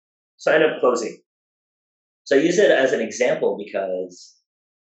 So I ended up closing. So I use it as an example because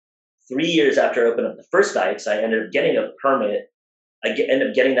 3 years after I opened up the first Ikes, I ended up getting a permit. I ended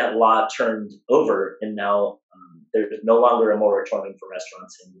up getting that law turned over, and now there's no longer a moratorium for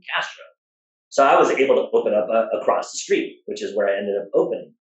restaurants in Castro. So I was able to open up across the street, which is where I ended up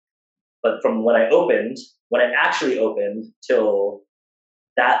opening. But from when I actually opened till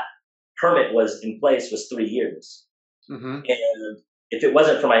that permit was in place was 3 years. Mm-hmm. And if it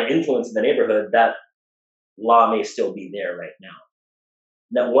wasn't for my influence in the neighborhood, that law may still be there right now.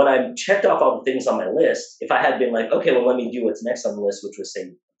 Now, when I checked off all the things on my list, if I had been like, okay, well, let me do what's next on the list, which was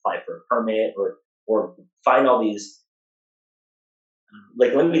say apply for a permit or find all these,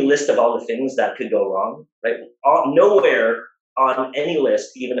 like let me list of all the things that could go wrong, right? Nowhere on any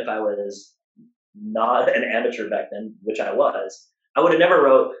list, even if I was not an amateur back then, which I was, I would have never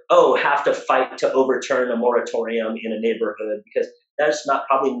wrote, oh, have to fight to overturn a moratorium in a neighborhood, because that's not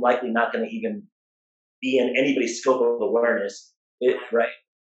probably likely not going to even be in anybody's scope of awareness, right?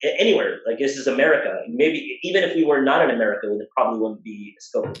 Anywhere, like this is America. Maybe even if we were not in America, it probably wouldn't be a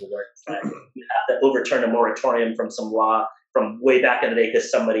scope of awareness. Right? You have to overturn a moratorium from some law from way back in the day because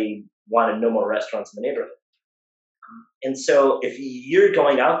somebody wanted no more restaurants in the neighborhood. And so if you're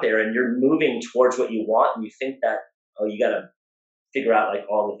going out there and you're moving towards what you want and you think that, oh, you got to figure out like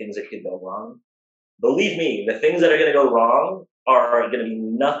all the things that could go wrong, believe me, the things that are going to go wrong are going to be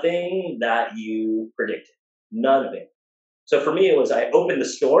nothing that you predicted. None of it. So for me, it was I opened the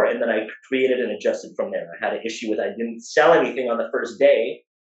store and then I created and adjusted from there. I had an issue with I didn't sell anything on the first day.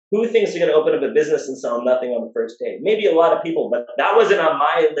 Who thinks they're going to open up a business and sell nothing on the first day? Maybe a lot of people, but that wasn't on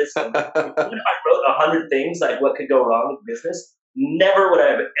my list. Even if I wrote 100 things like what could go wrong with business, never would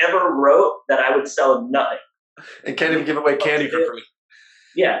I have ever wrote that I would sell nothing. And can't even give away candy for free.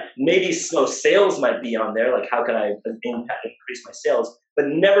 Yeah, maybe slow sales might be on there, like how can I increase my sales, but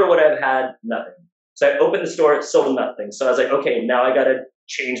never would I have had nothing. So I opened the store, it sold nothing. So I was like, okay, now I got to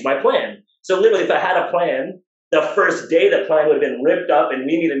change my plan. So literally, if I had a plan, the first day the plan would have been ripped up and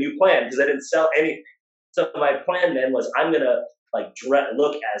we need a new plan because I didn't sell anything. So my plan then was I'm going to like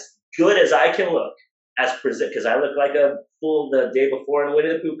look as good as I can look as present, because I look like a fool the day before in a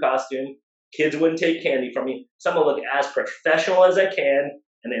Winnie the Pooh costume. Kids wouldn't take candy from me. So I'm going to look as professional as I can.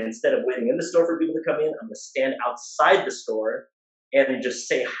 And then instead of waiting in the store for people to come in, I'm going to stand outside the store and just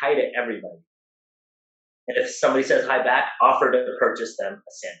say hi to everybody. And if somebody says hi back, offer to purchase them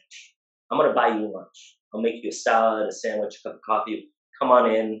a sandwich. I'm going to buy you lunch. I'll make you a salad, a sandwich, a cup of coffee. Come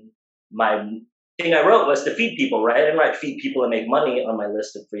on in. My thing I wrote was to feed people, right? I didn't write feed people and make money on my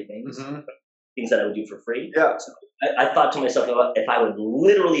list of free things, things that I would do for free. Yeah. So I thought to myself, if I would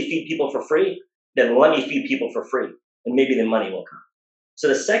literally feed people for free, then let me feed people for free, and maybe the money will come. So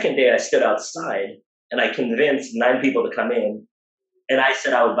the second day I stood outside and I convinced 9 people to come in, and I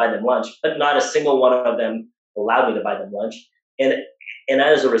said I would buy them lunch, but not a single one of them allowed me to buy them lunch. And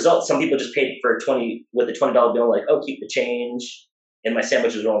as a result, some people just paid for with a $20 bill, like, oh, keep the change. And my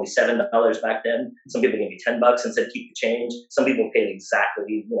sandwiches were only $7 back then. Some people gave me $10 and said, keep the change. Some people paid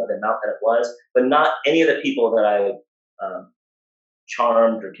exactly, the amount that it was, but not any of the people that I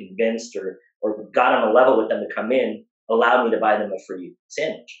charmed or convinced or got on a level with them to come in allowed me to buy them a free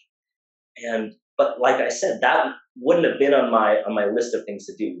sandwich. But like I said, that wouldn't have been on my list of things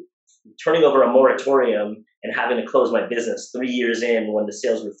to do. Turning over a moratorium and having to close my business 3 years in when the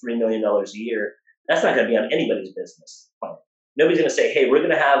sales were $3 million a year, that's not going to be on anybody's business plan. Nobody's going to say, hey, we're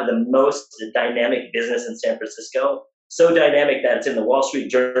going to have the most dynamic business in San Francisco. So dynamic that it's in the Wall Street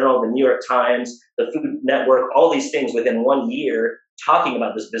Journal, the New York Times, the Food Network, all these things within 1 year talking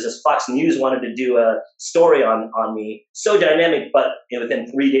about this business. Fox News wanted to do a story on me. So dynamic, but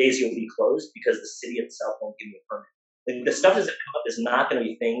within 3 days you'll be closed because the city itself won't give you a permit. The stuff that's come up is not going to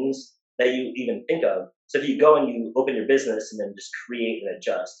be things that you even think of. So if you go and you open your business and then just create and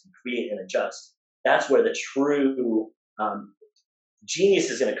adjust, that's where the true genius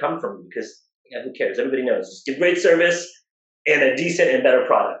is going to come from, because who cares? Everybody knows. Just give great service and a decent and better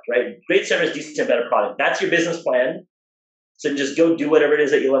product, right? Great service, decent and better product. That's your business plan. So just go do whatever it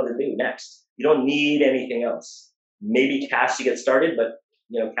is that you love to do next. You don't need anything else. Maybe cash to get started, but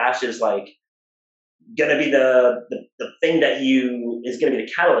cash is like going to be the thing that is going to be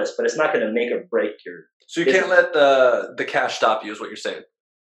the catalyst, but it's not going to make or break your. So you can't let the cash stop you, is what you're saying.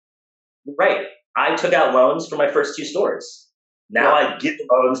 Right. I took out loans for my first 2 stores. Now I give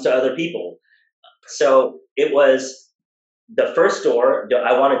loans to other people. So it was the first store.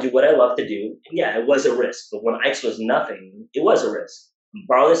 I want to do what I love to do. Yeah, it was a risk. But when Ike's was nothing, it was a risk.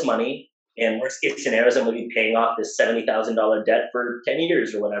 Borrow this money, and worst case scenarios, I'm going to be paying off this $70,000 debt for 10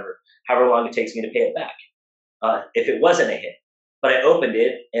 years or whatever, however long it takes me to pay it back. If it wasn't a hit. But I opened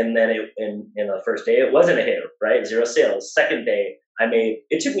it, and then in the first day, it wasn't a hit, right? 0 sales. Second day,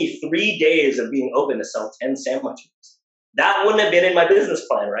 it took me 3 days of being open to sell 10 sandwiches. That wouldn't have been in my business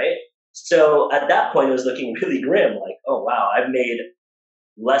plan, right? So at that point, it was looking really grim. Like, oh, wow, I've made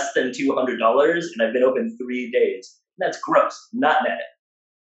less than $200 and I've been open 3 days. That's gross, not net.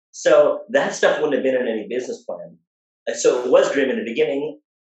 So that stuff wouldn't have been in any business plan. And so it was grim in the beginning.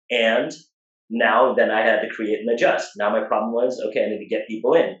 And now then I had to create and adjust. Now my problem was, okay, I need to get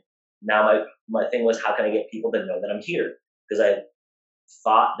people in. Now my thing was, how can I get people to know that I'm here? Because I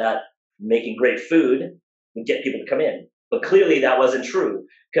thought that making great food would get people to come in. But clearly that wasn't true,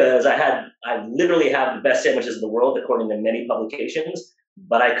 because I literally have the best sandwiches in the world, according to many publications,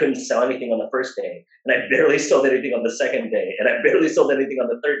 but I couldn't sell anything on the first day. And I barely sold anything on the second day. And I barely sold anything on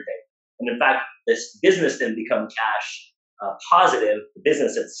the third day. And in fact, this business didn't become cash positive, the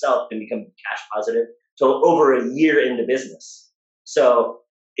business itself can become cash positive till over a year into business. So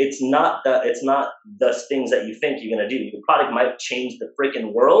it's not the things that you think you're going to do. Your product might change the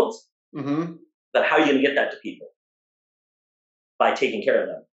freaking world, but how are you going to get that to people? By taking care of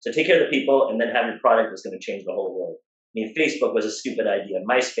them. So take care of the people, and then have your product that's going to change the whole world. I mean, Facebook was a stupid idea.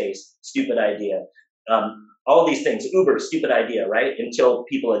 MySpace, stupid idea. All these things, Uber, stupid idea, right? Until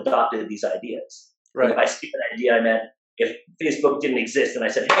people adopted these ideas. Right. And by stupid idea, I meant if Facebook didn't exist and I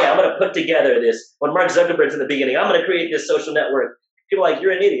said, hey, I'm going to put together this, when Mark Zuckerberg's in the beginning, I'm going to create this social network. People are like,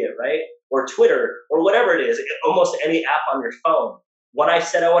 you're an idiot, right? Or Twitter, or whatever it is, almost any app on your phone. When I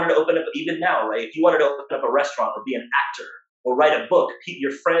said I wanted to open up, even now, right? If you wanted to open up a restaurant or be an actor or write a book,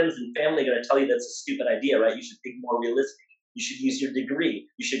 your friends and family are going to tell you that's a stupid idea, right? You should think more realistic. You should use your degree.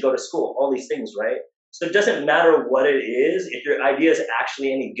 You should go to school, all these things, right? So it doesn't matter what it is. If your idea is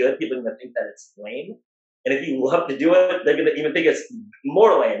actually any good, people are going to think that it's lame. And if you love to do it, they're going to even think it's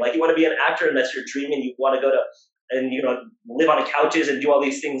more lame. Like you want to be an actor and that's your dream and you want to go to, and live on couches and do all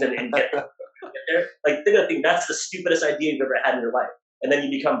these things and get there. Like they're going to think that's the stupidest idea you've ever had in your life. And then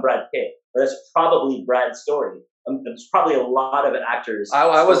you become Brad Pitt. But that's probably Brad's story. There's probably a lot of actors.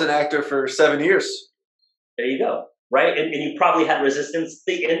 I was an actor for 7 years. There you go. Right? And you probably had resistance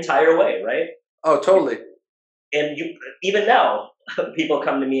the entire way, right? Oh, totally. And even now, people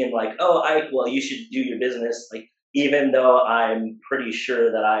come to me and like, oh, Ike, well, you should do your business. Like, even though I'm pretty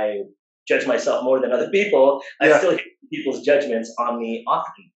sure that I judge myself more than other people, I still hear people's judgments on me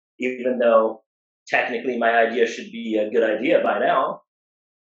often, even though technically my idea should be a good idea by now.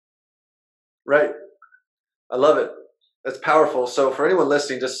 Right. I love it. That's powerful. So for anyone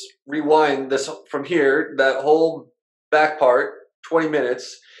listening, just rewind this from here, that whole back part, 20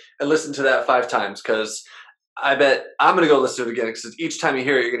 minutes, and listen to that 5 times, because I bet I'm going to go listen to it again, because each time you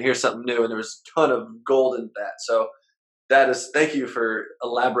hear it, you're going to hear something new, and there was a ton of gold in that. So thank you for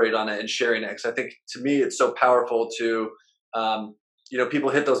elaborating on it and sharing it, because I think to me it's so powerful to, people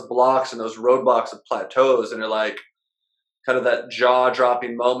hit those blocks and those roadblocks of plateaus, and they're like kind of that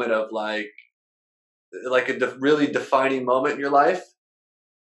jaw-dropping moment of like a really defining moment in your life.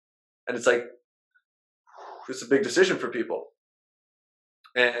 And it's like, it's a big decision for people.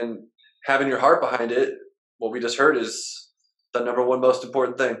 And having your heart behind it, what we just heard, is the number one most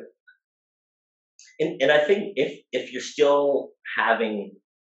important thing. And I think if you're still having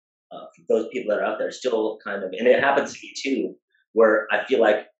those people that are out there still kind of, and it happens to me too, where I feel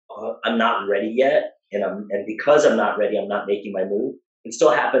like I'm not ready yet, and because I'm not ready, I'm not making my move. It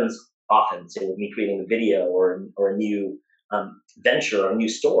still happens often, say with me creating a video or a new venture or a new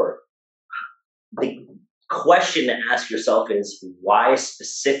store. The question to ask yourself is, why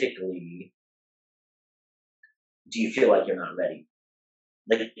specifically do you feel like you're not ready?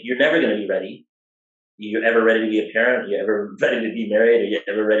 Like, you're never going to be ready. You're ever ready to be a parent? You're ever ready to be married? Or you're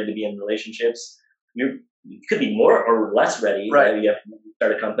ever ready to be in relationships? You could be more or less ready. Right. You have to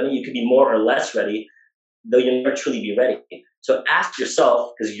start a company. You could be more or less ready, though you'll never truly be ready. So ask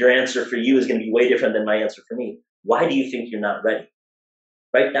yourself, because your answer for you is going to be way different than my answer for me. Why do you think you're not ready?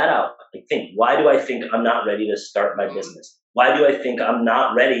 Write that out. Like, think, why do I think I'm not ready to start my business? Why do I think I'm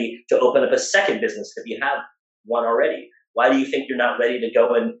not ready to open up a second business if you have one already? Why do you think you're not ready to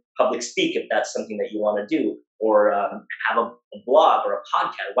go and public speak if that's something that you want to do, or have a blog or a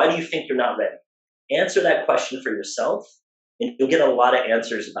podcast? Why do you think you're not ready? Answer that question for yourself, and you'll get a lot of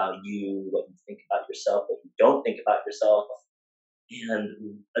answers about you, what you think about yourself, what you don't think about yourself, and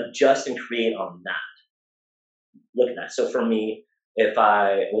adjust and create on that. Look at that. So for me, if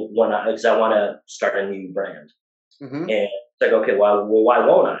I want to start a new brand, and it's like, okay, well, why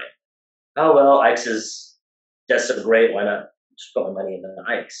won't I? Oh, well, Ike's is that's so great. Why not just put my money into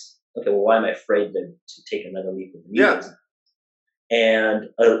Ike's? Okay, well, why am I afraid to take another leap with the new business? And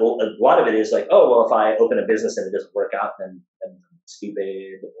a lot of it is like, oh, well, if I open a business and it doesn't work out, then I'm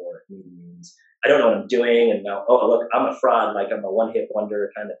stupid, or it means I don't know what I'm doing. And now, oh, look, I'm a fraud, like I'm a one-hit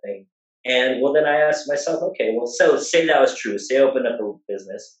wonder kind of thing. And well, then I asked myself, okay, well, so say that was true. Say I opened up a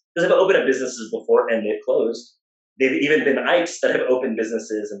business. Because I've opened up businesses before and they've closed. They've even been Ikes that have opened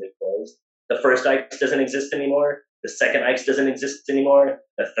businesses and they've closed. The first Ikes doesn't exist anymore. The second Ikes doesn't exist anymore.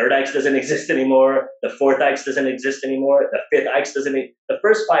 The third Ikes doesn't exist anymore. The fourth Ikes doesn't exist anymore. The fifth Ikes doesn't. The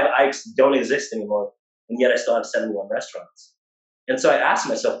first 5 Ikes don't exist anymore. And yet I still have 71 restaurants. And so I asked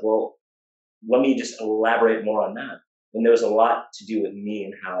myself, well, let me just elaborate more on that. And there was a lot to do with me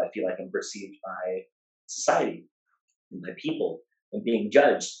and how I feel like I'm perceived by society and by people and being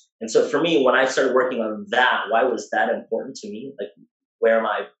judged. And so for me, when I started working on that, why was that important to me? Like, where am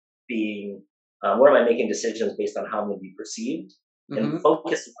I making decisions based on how I'm going to be perceived? And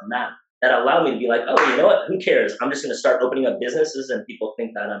focusing on that. that allowed me to be like, oh, you know what? Who cares? I'm just going to start opening up businesses, and people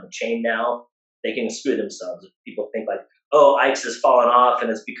think that I'm a chain now. They can screw themselves. If people think like, oh, Ike's has fallen off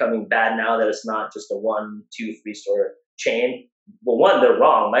and it's becoming bad now that it's not just a 1, 2, 3 store chain. Well, one, they're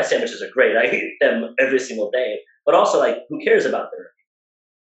wrong. My sandwiches are great. I eat them every single day. But also, like, who cares about their?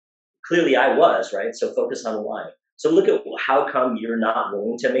 Clearly, I was right. So focus on why. So look at how come you're not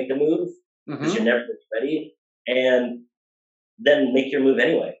willing to make the move because you're never ready, and then make your move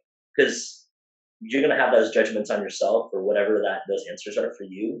anyway. Because you're gonna have those judgments on yourself or whatever that those answers are for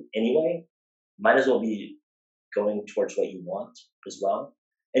you anyway. Might as well be going towards what you want as well.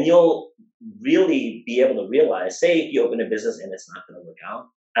 And you'll really be able to realize, say if you open a business and it's not going to work out,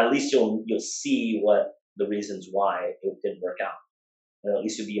 at least you'll see what the reasons why it didn't work out. And at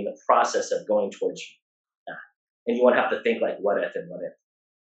least you'll be in the process of going towards that. And you won't have to think like what if and what if.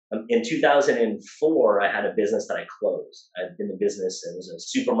 In 2004, I had a business that I closed. I'd been in business. It was a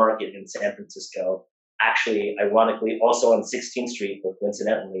supermarket in San Francisco. Actually, ironically, also on 16th Street, or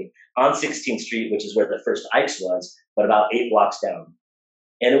coincidentally, on 16th Street, which is where the first Ike's was, but about 8 blocks down.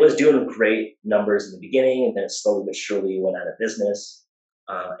 And it was doing great numbers in the beginning, and then it slowly but surely went out of business.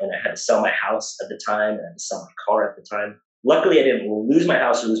 And I had to sell my house at the time, and I had to sell my car at the time. Luckily, I didn't lose my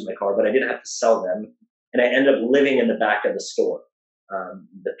house or lose my car, but I did have to sell them. And I ended up living in the back of the store.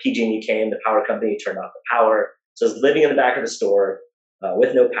 The PG&E came, the power company turned off the power. So I was living in the back of the store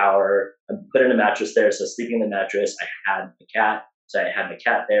with no power. I put in a mattress there, so sleeping in the mattress. I had a cat, so I had my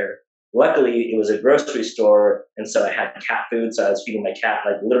cat there. Luckily, it was a grocery store, and so I had cat food, so I was feeding my cat,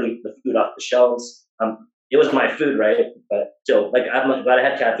 like literally the food off the shelves. It was my food, right? But still, like I'm glad I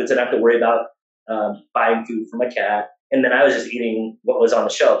had cat food, so I didn't have to worry about buying food for my cat. And then I was just eating what was on the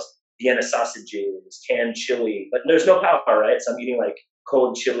shelves. Vienna sausages, canned chili, but there's no power, right? So I'm eating like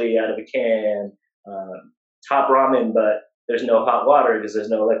cold chili out of a can, top ramen, but there's no hot water because there's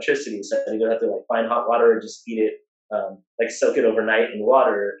no electricity. So I either have to like find hot water or just eat it, like soak it overnight in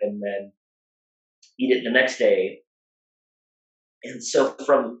water and then eat it the next day. And so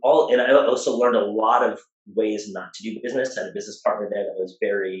and I also learned a lot of ways not to do business. I had a business partner there that was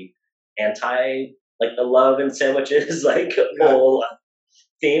very anti, like the love and sandwiches, like whole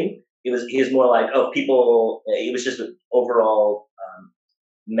theme. He was more like, oh, people. He was just an overall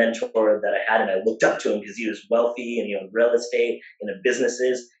mentor that I had, and I looked up to him because he was wealthy and he owned real estate and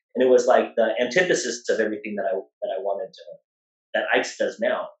businesses, and it was like the antithesis of everything that I wanted to that Ike's does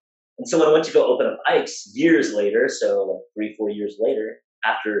now. And so when I went to go open up Ike's years later, so like 3-4 years later,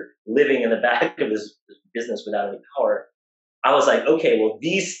 after living in the back of this business without any power, I was like, okay, well,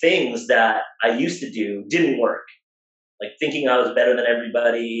 these things that I used to do didn't work. Like thinking I was better than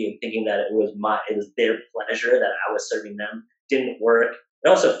everybody and thinking that it was their pleasure that I was serving them didn't work. It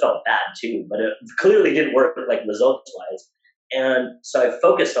also felt bad too, but it clearly didn't work like results wise. And so I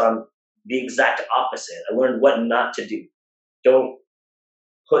focused on the exact opposite. I learned what not to do. Don't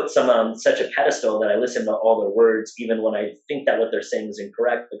put someone on such a pedestal that I listen to all their words, even when I think that what they're saying is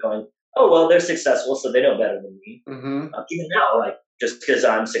incorrect. But going, oh, well, they're successful, so they know better than me. Even now, like just because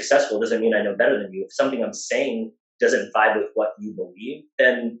I'm successful doesn't mean I know better than you. If something I'm saying doesn't vibe with what you believe,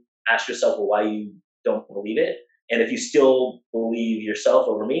 then ask yourself, well, why you don't believe it. And if you still believe yourself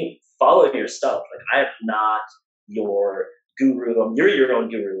over me, follow yourself. Like I am not your guru. You're your own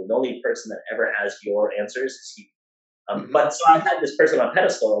guru. The only person that ever has your answers is you. But so I had this person on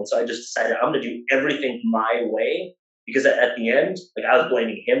pedestal, and so I just decided I'm going to do everything my way because at the end, like I was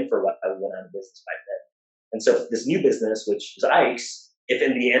blaming him for what I went out of business back then. And so this new business, which is Ike's, if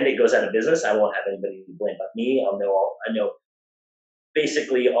in the end it goes out of business, I won't have anybody to blame but me. I know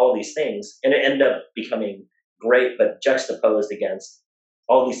basically all these things, and it ended up becoming great, but juxtaposed against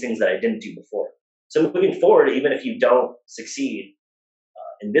all these things that I didn't do before. So moving forward, even if you don't succeed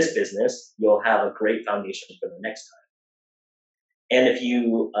in this business, you'll have a great foundation for the next time. And if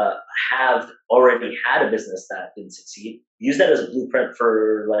you have already had a business that didn't succeed, use that as a blueprint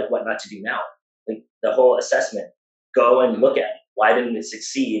for like what not to do now. Like the whole assessment, go and look at it. Why didn't it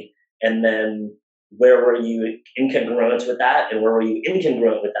succeed? And then where were you incongruent with that? And where were you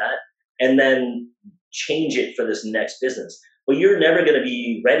incongruent with that? And then change it for this next business. But you're never going to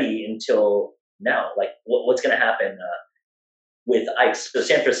be ready until now. Like what's going to happen with Ike's? So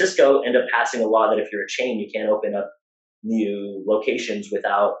San Francisco ended up passing a law that if you're a chain, you can't open up new locations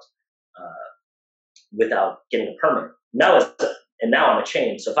without getting a permit. Now I'm a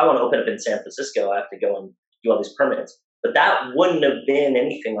chain. So if I want to open up in San Francisco, I have to go and do all these permits. But that wouldn't have been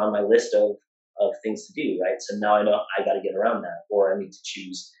anything on my list of things to do, right? So now I know I got to get around that, or I need to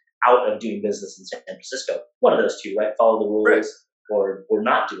choose out of doing business in San Francisco. One of those two, right? Follow the rules, right, or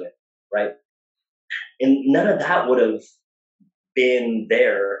not do it, right? And none of that would have been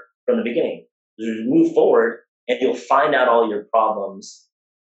there from the beginning. You move forward and you'll find out all your problems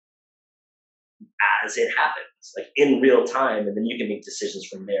as it happens, like in real time, and then you can make decisions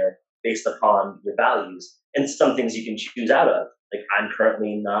from there based upon your values and some things you can choose out of. Like I'm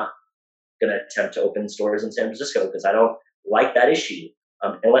currently not going to attempt to open stores in San Francisco because I don't like that issue,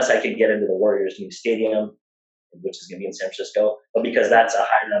 unless I can get into the Warriors' new stadium, which is going to be in San Francisco. But because that's a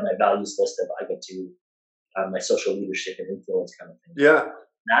higher on my values list of I get to my social leadership and influence kind of thing. Yeah.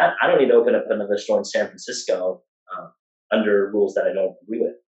 That I don't need to open up another store in San Francisco under rules that I don't agree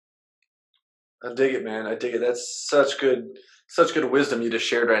with. I dig it, man. I dig it. That's such good wisdom you just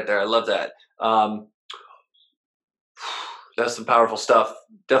shared right there. I love that. That's some powerful stuff.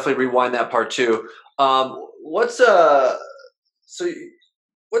 Definitely rewind that part too. What's like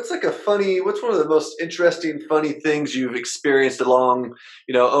what's one of the most interesting, funny things you've experienced along,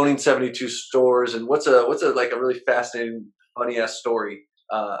 owning 72 stores, and what's a like a really fascinating, funny ass story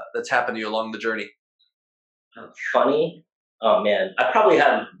that's happened to you along the journey? Funny? Oh man, I probably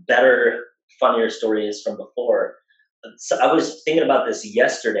have better, funnier stories from before. So I was thinking about this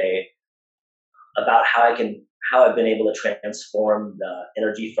yesterday about how I've been able to transform the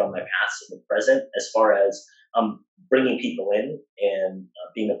energy from my past to the present, as far as bringing people in and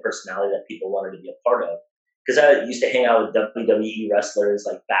being a personality that people wanted to be a part of. Because I used to hang out with WWE wrestlers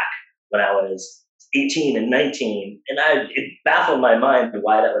like back when I was 18 and 19, and it baffled my mind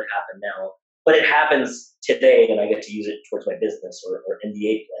why that would happen now. But it happens today, and I get to use it towards my business or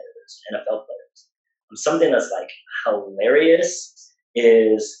NBA players, NFL players. Something that's like hilarious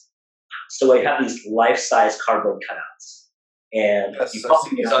is, so I have these life-size cardboard cutouts, and Yes, you I've follow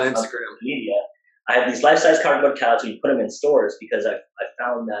seen me these on Instagram. media. I have these life-size cardboard cutouts, and you put them in stores because I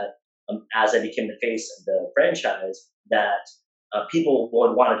found that as I became the face of the franchise, that people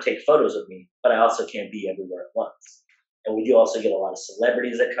would want to take photos of me, but I also can't be everywhere at once. And we do also get a lot of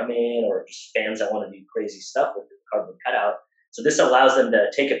celebrities that come in, or just fans that want to do crazy stuff with the cardboard cutout. So this allows them to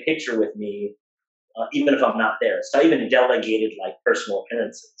take a picture with me, even if I'm not there. So I even delegated like personal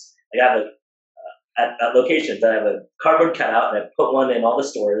appearances. Like I have at locations, I have a cardboard cutout, and I put one in all the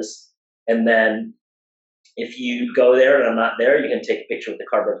stores. And then if you go there and I'm not there, you can take a picture with the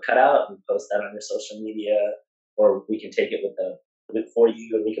cardboard cutout and post that on your social media, or we can take it for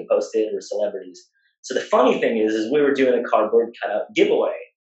you and we can post it, or celebrities. So the funny thing is we were doing a cardboard cutout giveaway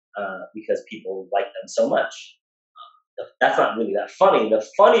because people like them so much. That's not really that funny. The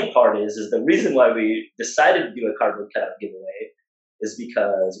funny part is the reason why we decided to do a cardboard cutout giveaway is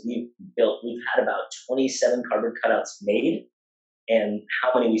because we've had about 27 cardboard cutouts made, and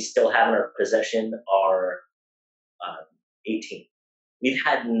how many we still have in our possession are 18. We've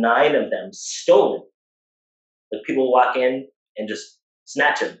had 9 of them stolen. Like people walk in and just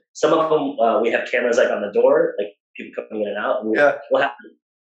snatch them. Some of them we have cameras like on the door, like people coming in and out. And we'll have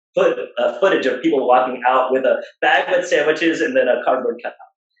footage of people walking out with a bag with sandwiches and then a cardboard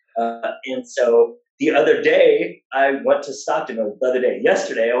cutout. And so the other day I went to Stockton, or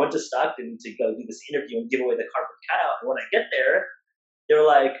yesterday I went to Stockton to go do this interview and give away the cardboard cutout. And when I get there, they're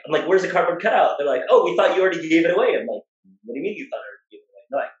like, I'm like, where's the cardboard cutout? They're like, oh, we thought you already gave it away. I'm like, what do you mean you thought I already gave it away?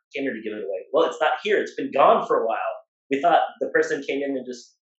 No, I came here to give it away. Well, it's not here. It's been gone for a while. We thought the person came in and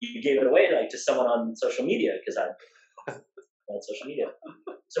just you gave it away like to someone on social media, because I'm on social media.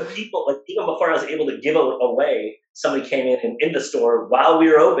 So people, like even before I was able to give it away, somebody came in the store while we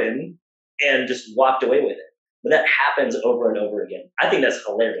were open and just walked away with it. But that happens over and over again. I think that's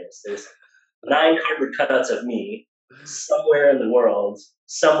hilarious. There's 9 cardboard cutouts of me somewhere in the world,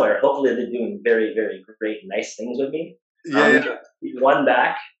 somewhere. Hopefully they're doing very, very great, nice things with me. One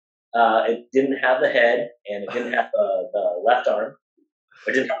back. It didn't have the head, and it didn't have the left arm.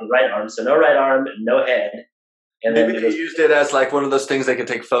 It didn't have the right arm, so no right arm, no head. And maybe they used it as like one of those things they can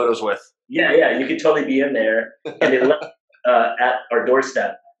take photos with. Yeah, you could totally be in there. And it left at our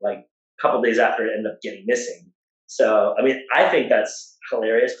doorstep like a couple days after it ended up getting missing. So, I mean, I think that's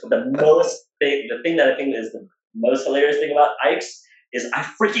hilarious. But the thing that I think is the most hilarious thing about Ike's is I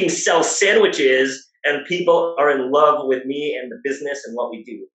freaking sell sandwiches, and people are in love with me and the business and what we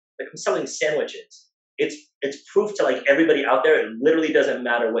do. Like I'm selling sandwiches. It's proof to like everybody out there. It literally doesn't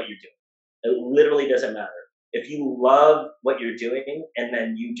matter what you're doing. It literally doesn't matter. If you love what you're doing and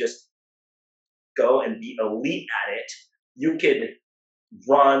then you just go and be elite at it, you could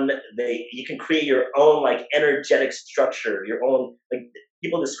you can create your own like energetic structure, your own, like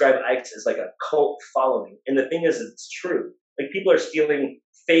people describe Ike's as like a cult following. And the thing is, it's true. Like people are stealing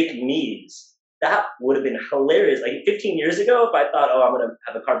fake memes. That would have been hilarious. Like 15 years ago, if I thought, oh, I'm going to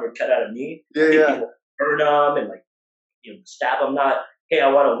have a cardboard cutout of me, people burn them and like, stab them. Not, hey, I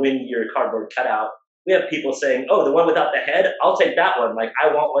want to win your cardboard cutout. we have people saying, "Oh, the one without the head, I'll take that one. Like,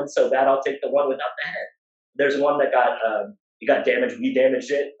 I want one so bad, I'll take the one without the head." There's one that got it got damaged. We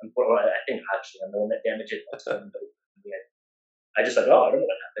damaged it. I think actually I'm the one that damaged it. I just like, oh, I don't know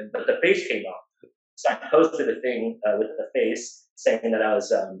what happened, but the face came off. So I posted a thing with the face saying that I was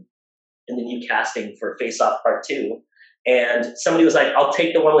in the new casting for Face Off Part 2. And somebody was like, I'll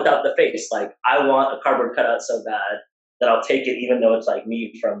take the one without the face. Like, I want a cardboard cutout so bad that I'll take it even though it's like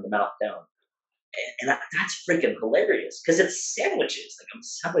me from the mouth down. And that's freaking hilarious because it's sandwiches. Like, I'm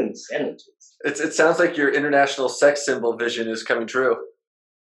selling sandwiches. It sounds like your international sex symbol vision is coming true.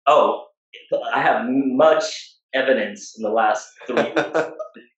 Oh, I have much evidence in the last 3 years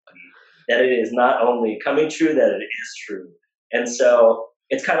that it is not only coming true, that it is true. And so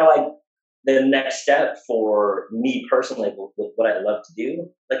it's kind of like the next step for me personally with what I love to do.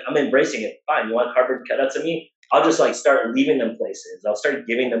 Like, I'm embracing it. Fine, you want cardboard cutouts of me? I'll just like start leaving them places. I'll start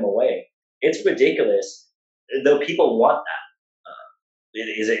giving them away. It's ridiculous, though people want that.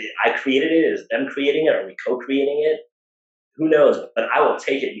 Is it I created it? Is them creating it? Are we co-creating it? Who knows? But I will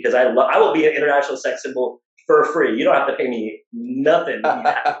take it because I will be an international sex symbol for free. You don't have to pay me nothing.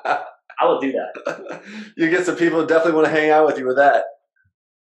 I will do that. You get some people who definitely want to hang out with you with that.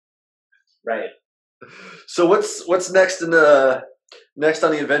 Right. So what's next on the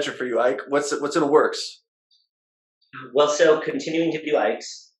adventure for you, Ike? What's in the works? Well, so continuing to do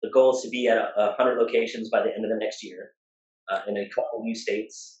Ikes. The goal is to be at 100 locations by the end of the next year in a couple new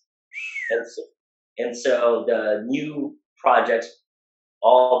states. And so the new projects,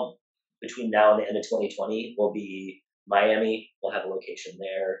 all between now and the end of 2020, will be Miami. We'll have a location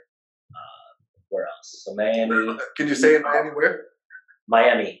there. Where else? So Miami. Can you say in Miami where?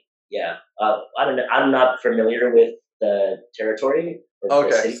 Miami. Yeah. I don't know. I'm not familiar with the territory.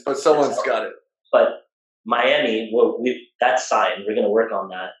 Okay, but someone's got it. But Miami, that's signed. We're going to work on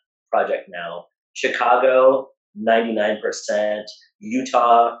that project now. Chicago, 99%.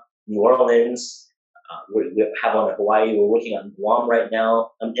 Utah, New Orleans. We have one in Hawaii. We're working on Guam right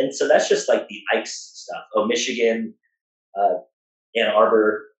now. And so that's just like the Ike's stuff. Oh, Michigan, Ann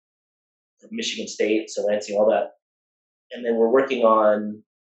Arbor, Michigan State, so Lansing, all that. And then we're working on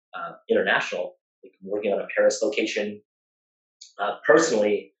international. Like, I'm working on a Paris location.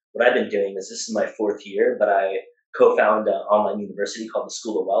 Personally, what I've been doing is this is my 4th year, but I co-found an online university called the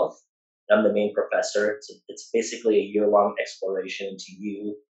School of Wealth. I'm the main professor. It's basically a year-long exploration into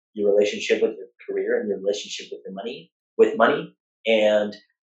your relationship with your career and your relationship with money, and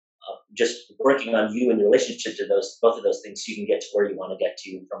just working on you and your relationship to both of those things, so you can get to where you want to get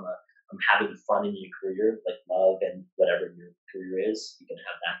to from having fun in your career, like love and whatever your career is. You can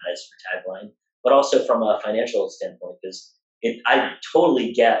have that nice tagline, but also from a financial standpoint, because I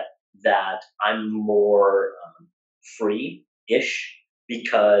totally get that I'm more free-ish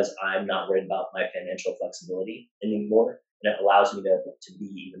because I'm not worried about my financial flexibility anymore, and it allows me to be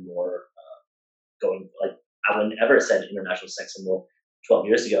even more going. Like, I wouldn't ever have said international sex symbol 12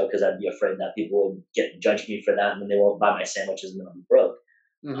 years ago because I'd be afraid that people would judge me for that, and then they won't buy my sandwiches and then I'll be broke.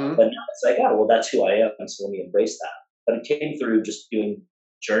 Mm-hmm. But now it's like, oh, well, that's who I am, so let me embrace that. But it came through just doing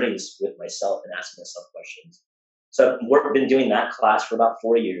journeys with myself and asking myself questions. So I've been doing that class for about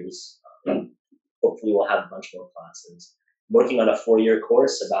 4 years. Hopefully we'll have a bunch more classes. I'm working on a 4-year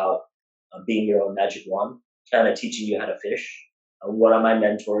course about being your own magic wand, kind of teaching you how to fish. One of my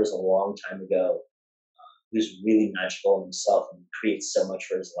mentors a long time ago, who's really magical in himself and creates so much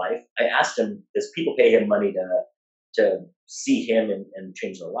for his life, I asked him, because people pay him money to see him and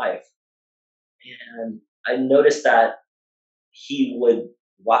change their life. And I noticed that he would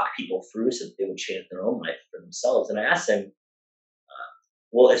walk people through so that they would change their own life for themselves. And I asked him,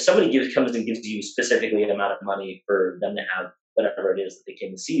 well, if somebody comes and gives you specifically an amount of money for them to have whatever it is that they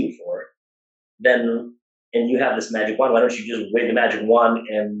came to see you for, then, and you have this magic wand, why don't you just wave the magic wand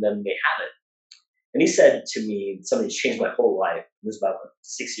and then they have it? And he said to me, something that's changed my whole life. It was about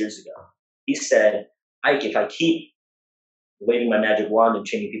 6 years ago. He said, Ike, if I keep waving my magic wand and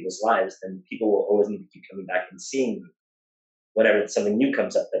changing people's lives, then people will always need to keep coming back and seeing me whenever something new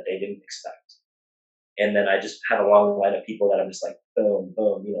comes up that they didn't expect. And then I just have a long line of people that I'm just like, boom,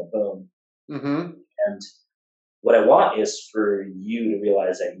 boom, boom. Mm-hmm. And what I want is for you to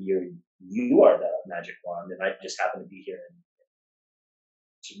realize that you are the magic wand, and I just happen to be here and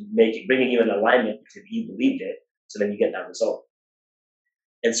bringing you in alignment if you believed it, so then you get that result.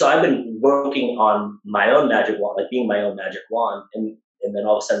 And so I've been working on my own magic wand, like being my own magic wand, and then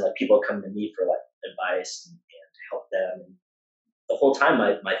all of a sudden, like, people come to me for like advice and help them. And the whole time,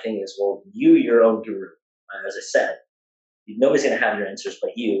 my thing is, well, you're your own guru. As I said, nobody's going to have your answers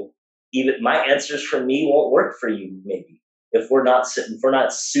but you. Even my answers for me won't work for you, maybe, if we're not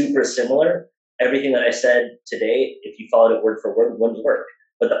super similar. everything that I said today, if you followed it word for word, wouldn't work.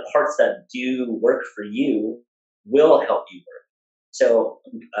 But the parts that do work for you will help you work. So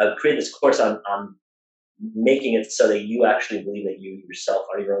I created this course on making it so that you actually believe that you yourself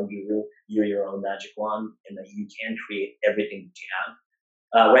are your own guru, you're your own magic wand, and that you can create everything that you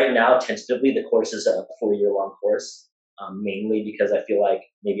have. Right now, tentatively, the course is a 4 year long course, mainly because I feel like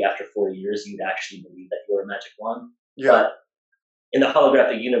maybe after 4 years, you'd actually believe that you're a magic wand. Yeah. But in the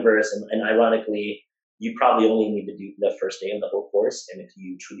holographic universe, and ironically, you probably only need to do the first day of the whole course. And if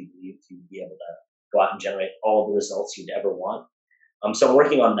you truly believe you'd be able to go out and generate all the results you'd ever want. So I'm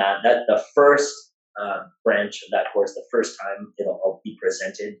working on that. That the first branch of that course, the first time it'll be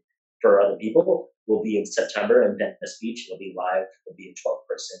presented for other people, will be in September in Venice Beach. It'll be live. It'll be a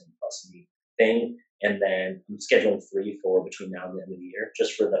 12-person plus me thing, and then I'm scheduling 3 for between now and the end of the year,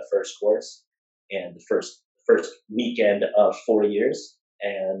 just for the first course and the first weekend of 4 years.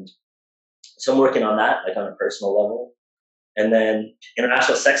 And so I'm working on that, like on a personal level. And then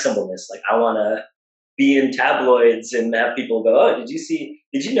international sex symbolness, like I want to be in tabloids and have people go, oh, did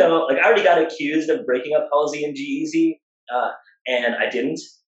you know, like I already got accused of breaking up Halsey and G-Eazy, and I didn't,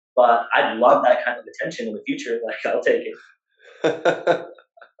 but I'd love that kind of attention in the future. Like I'll take it.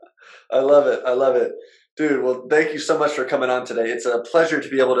 I love it. I love it. Dude, well, thank you so much for coming on today. It's a pleasure to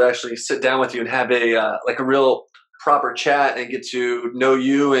be able to actually sit down with you and have a real proper chat and get to know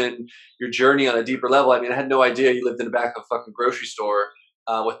you and your journey on a deeper level. I mean, I had no idea you lived in the back of a fucking grocery store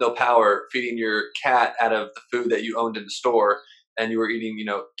with no power, feeding your cat out of the food that you owned in the store, and you were eating,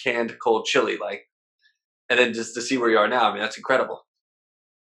 canned cold chili, and then just to see where you are now. I mean, that's incredible.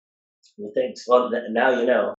 Well, thanks. Well, now you know.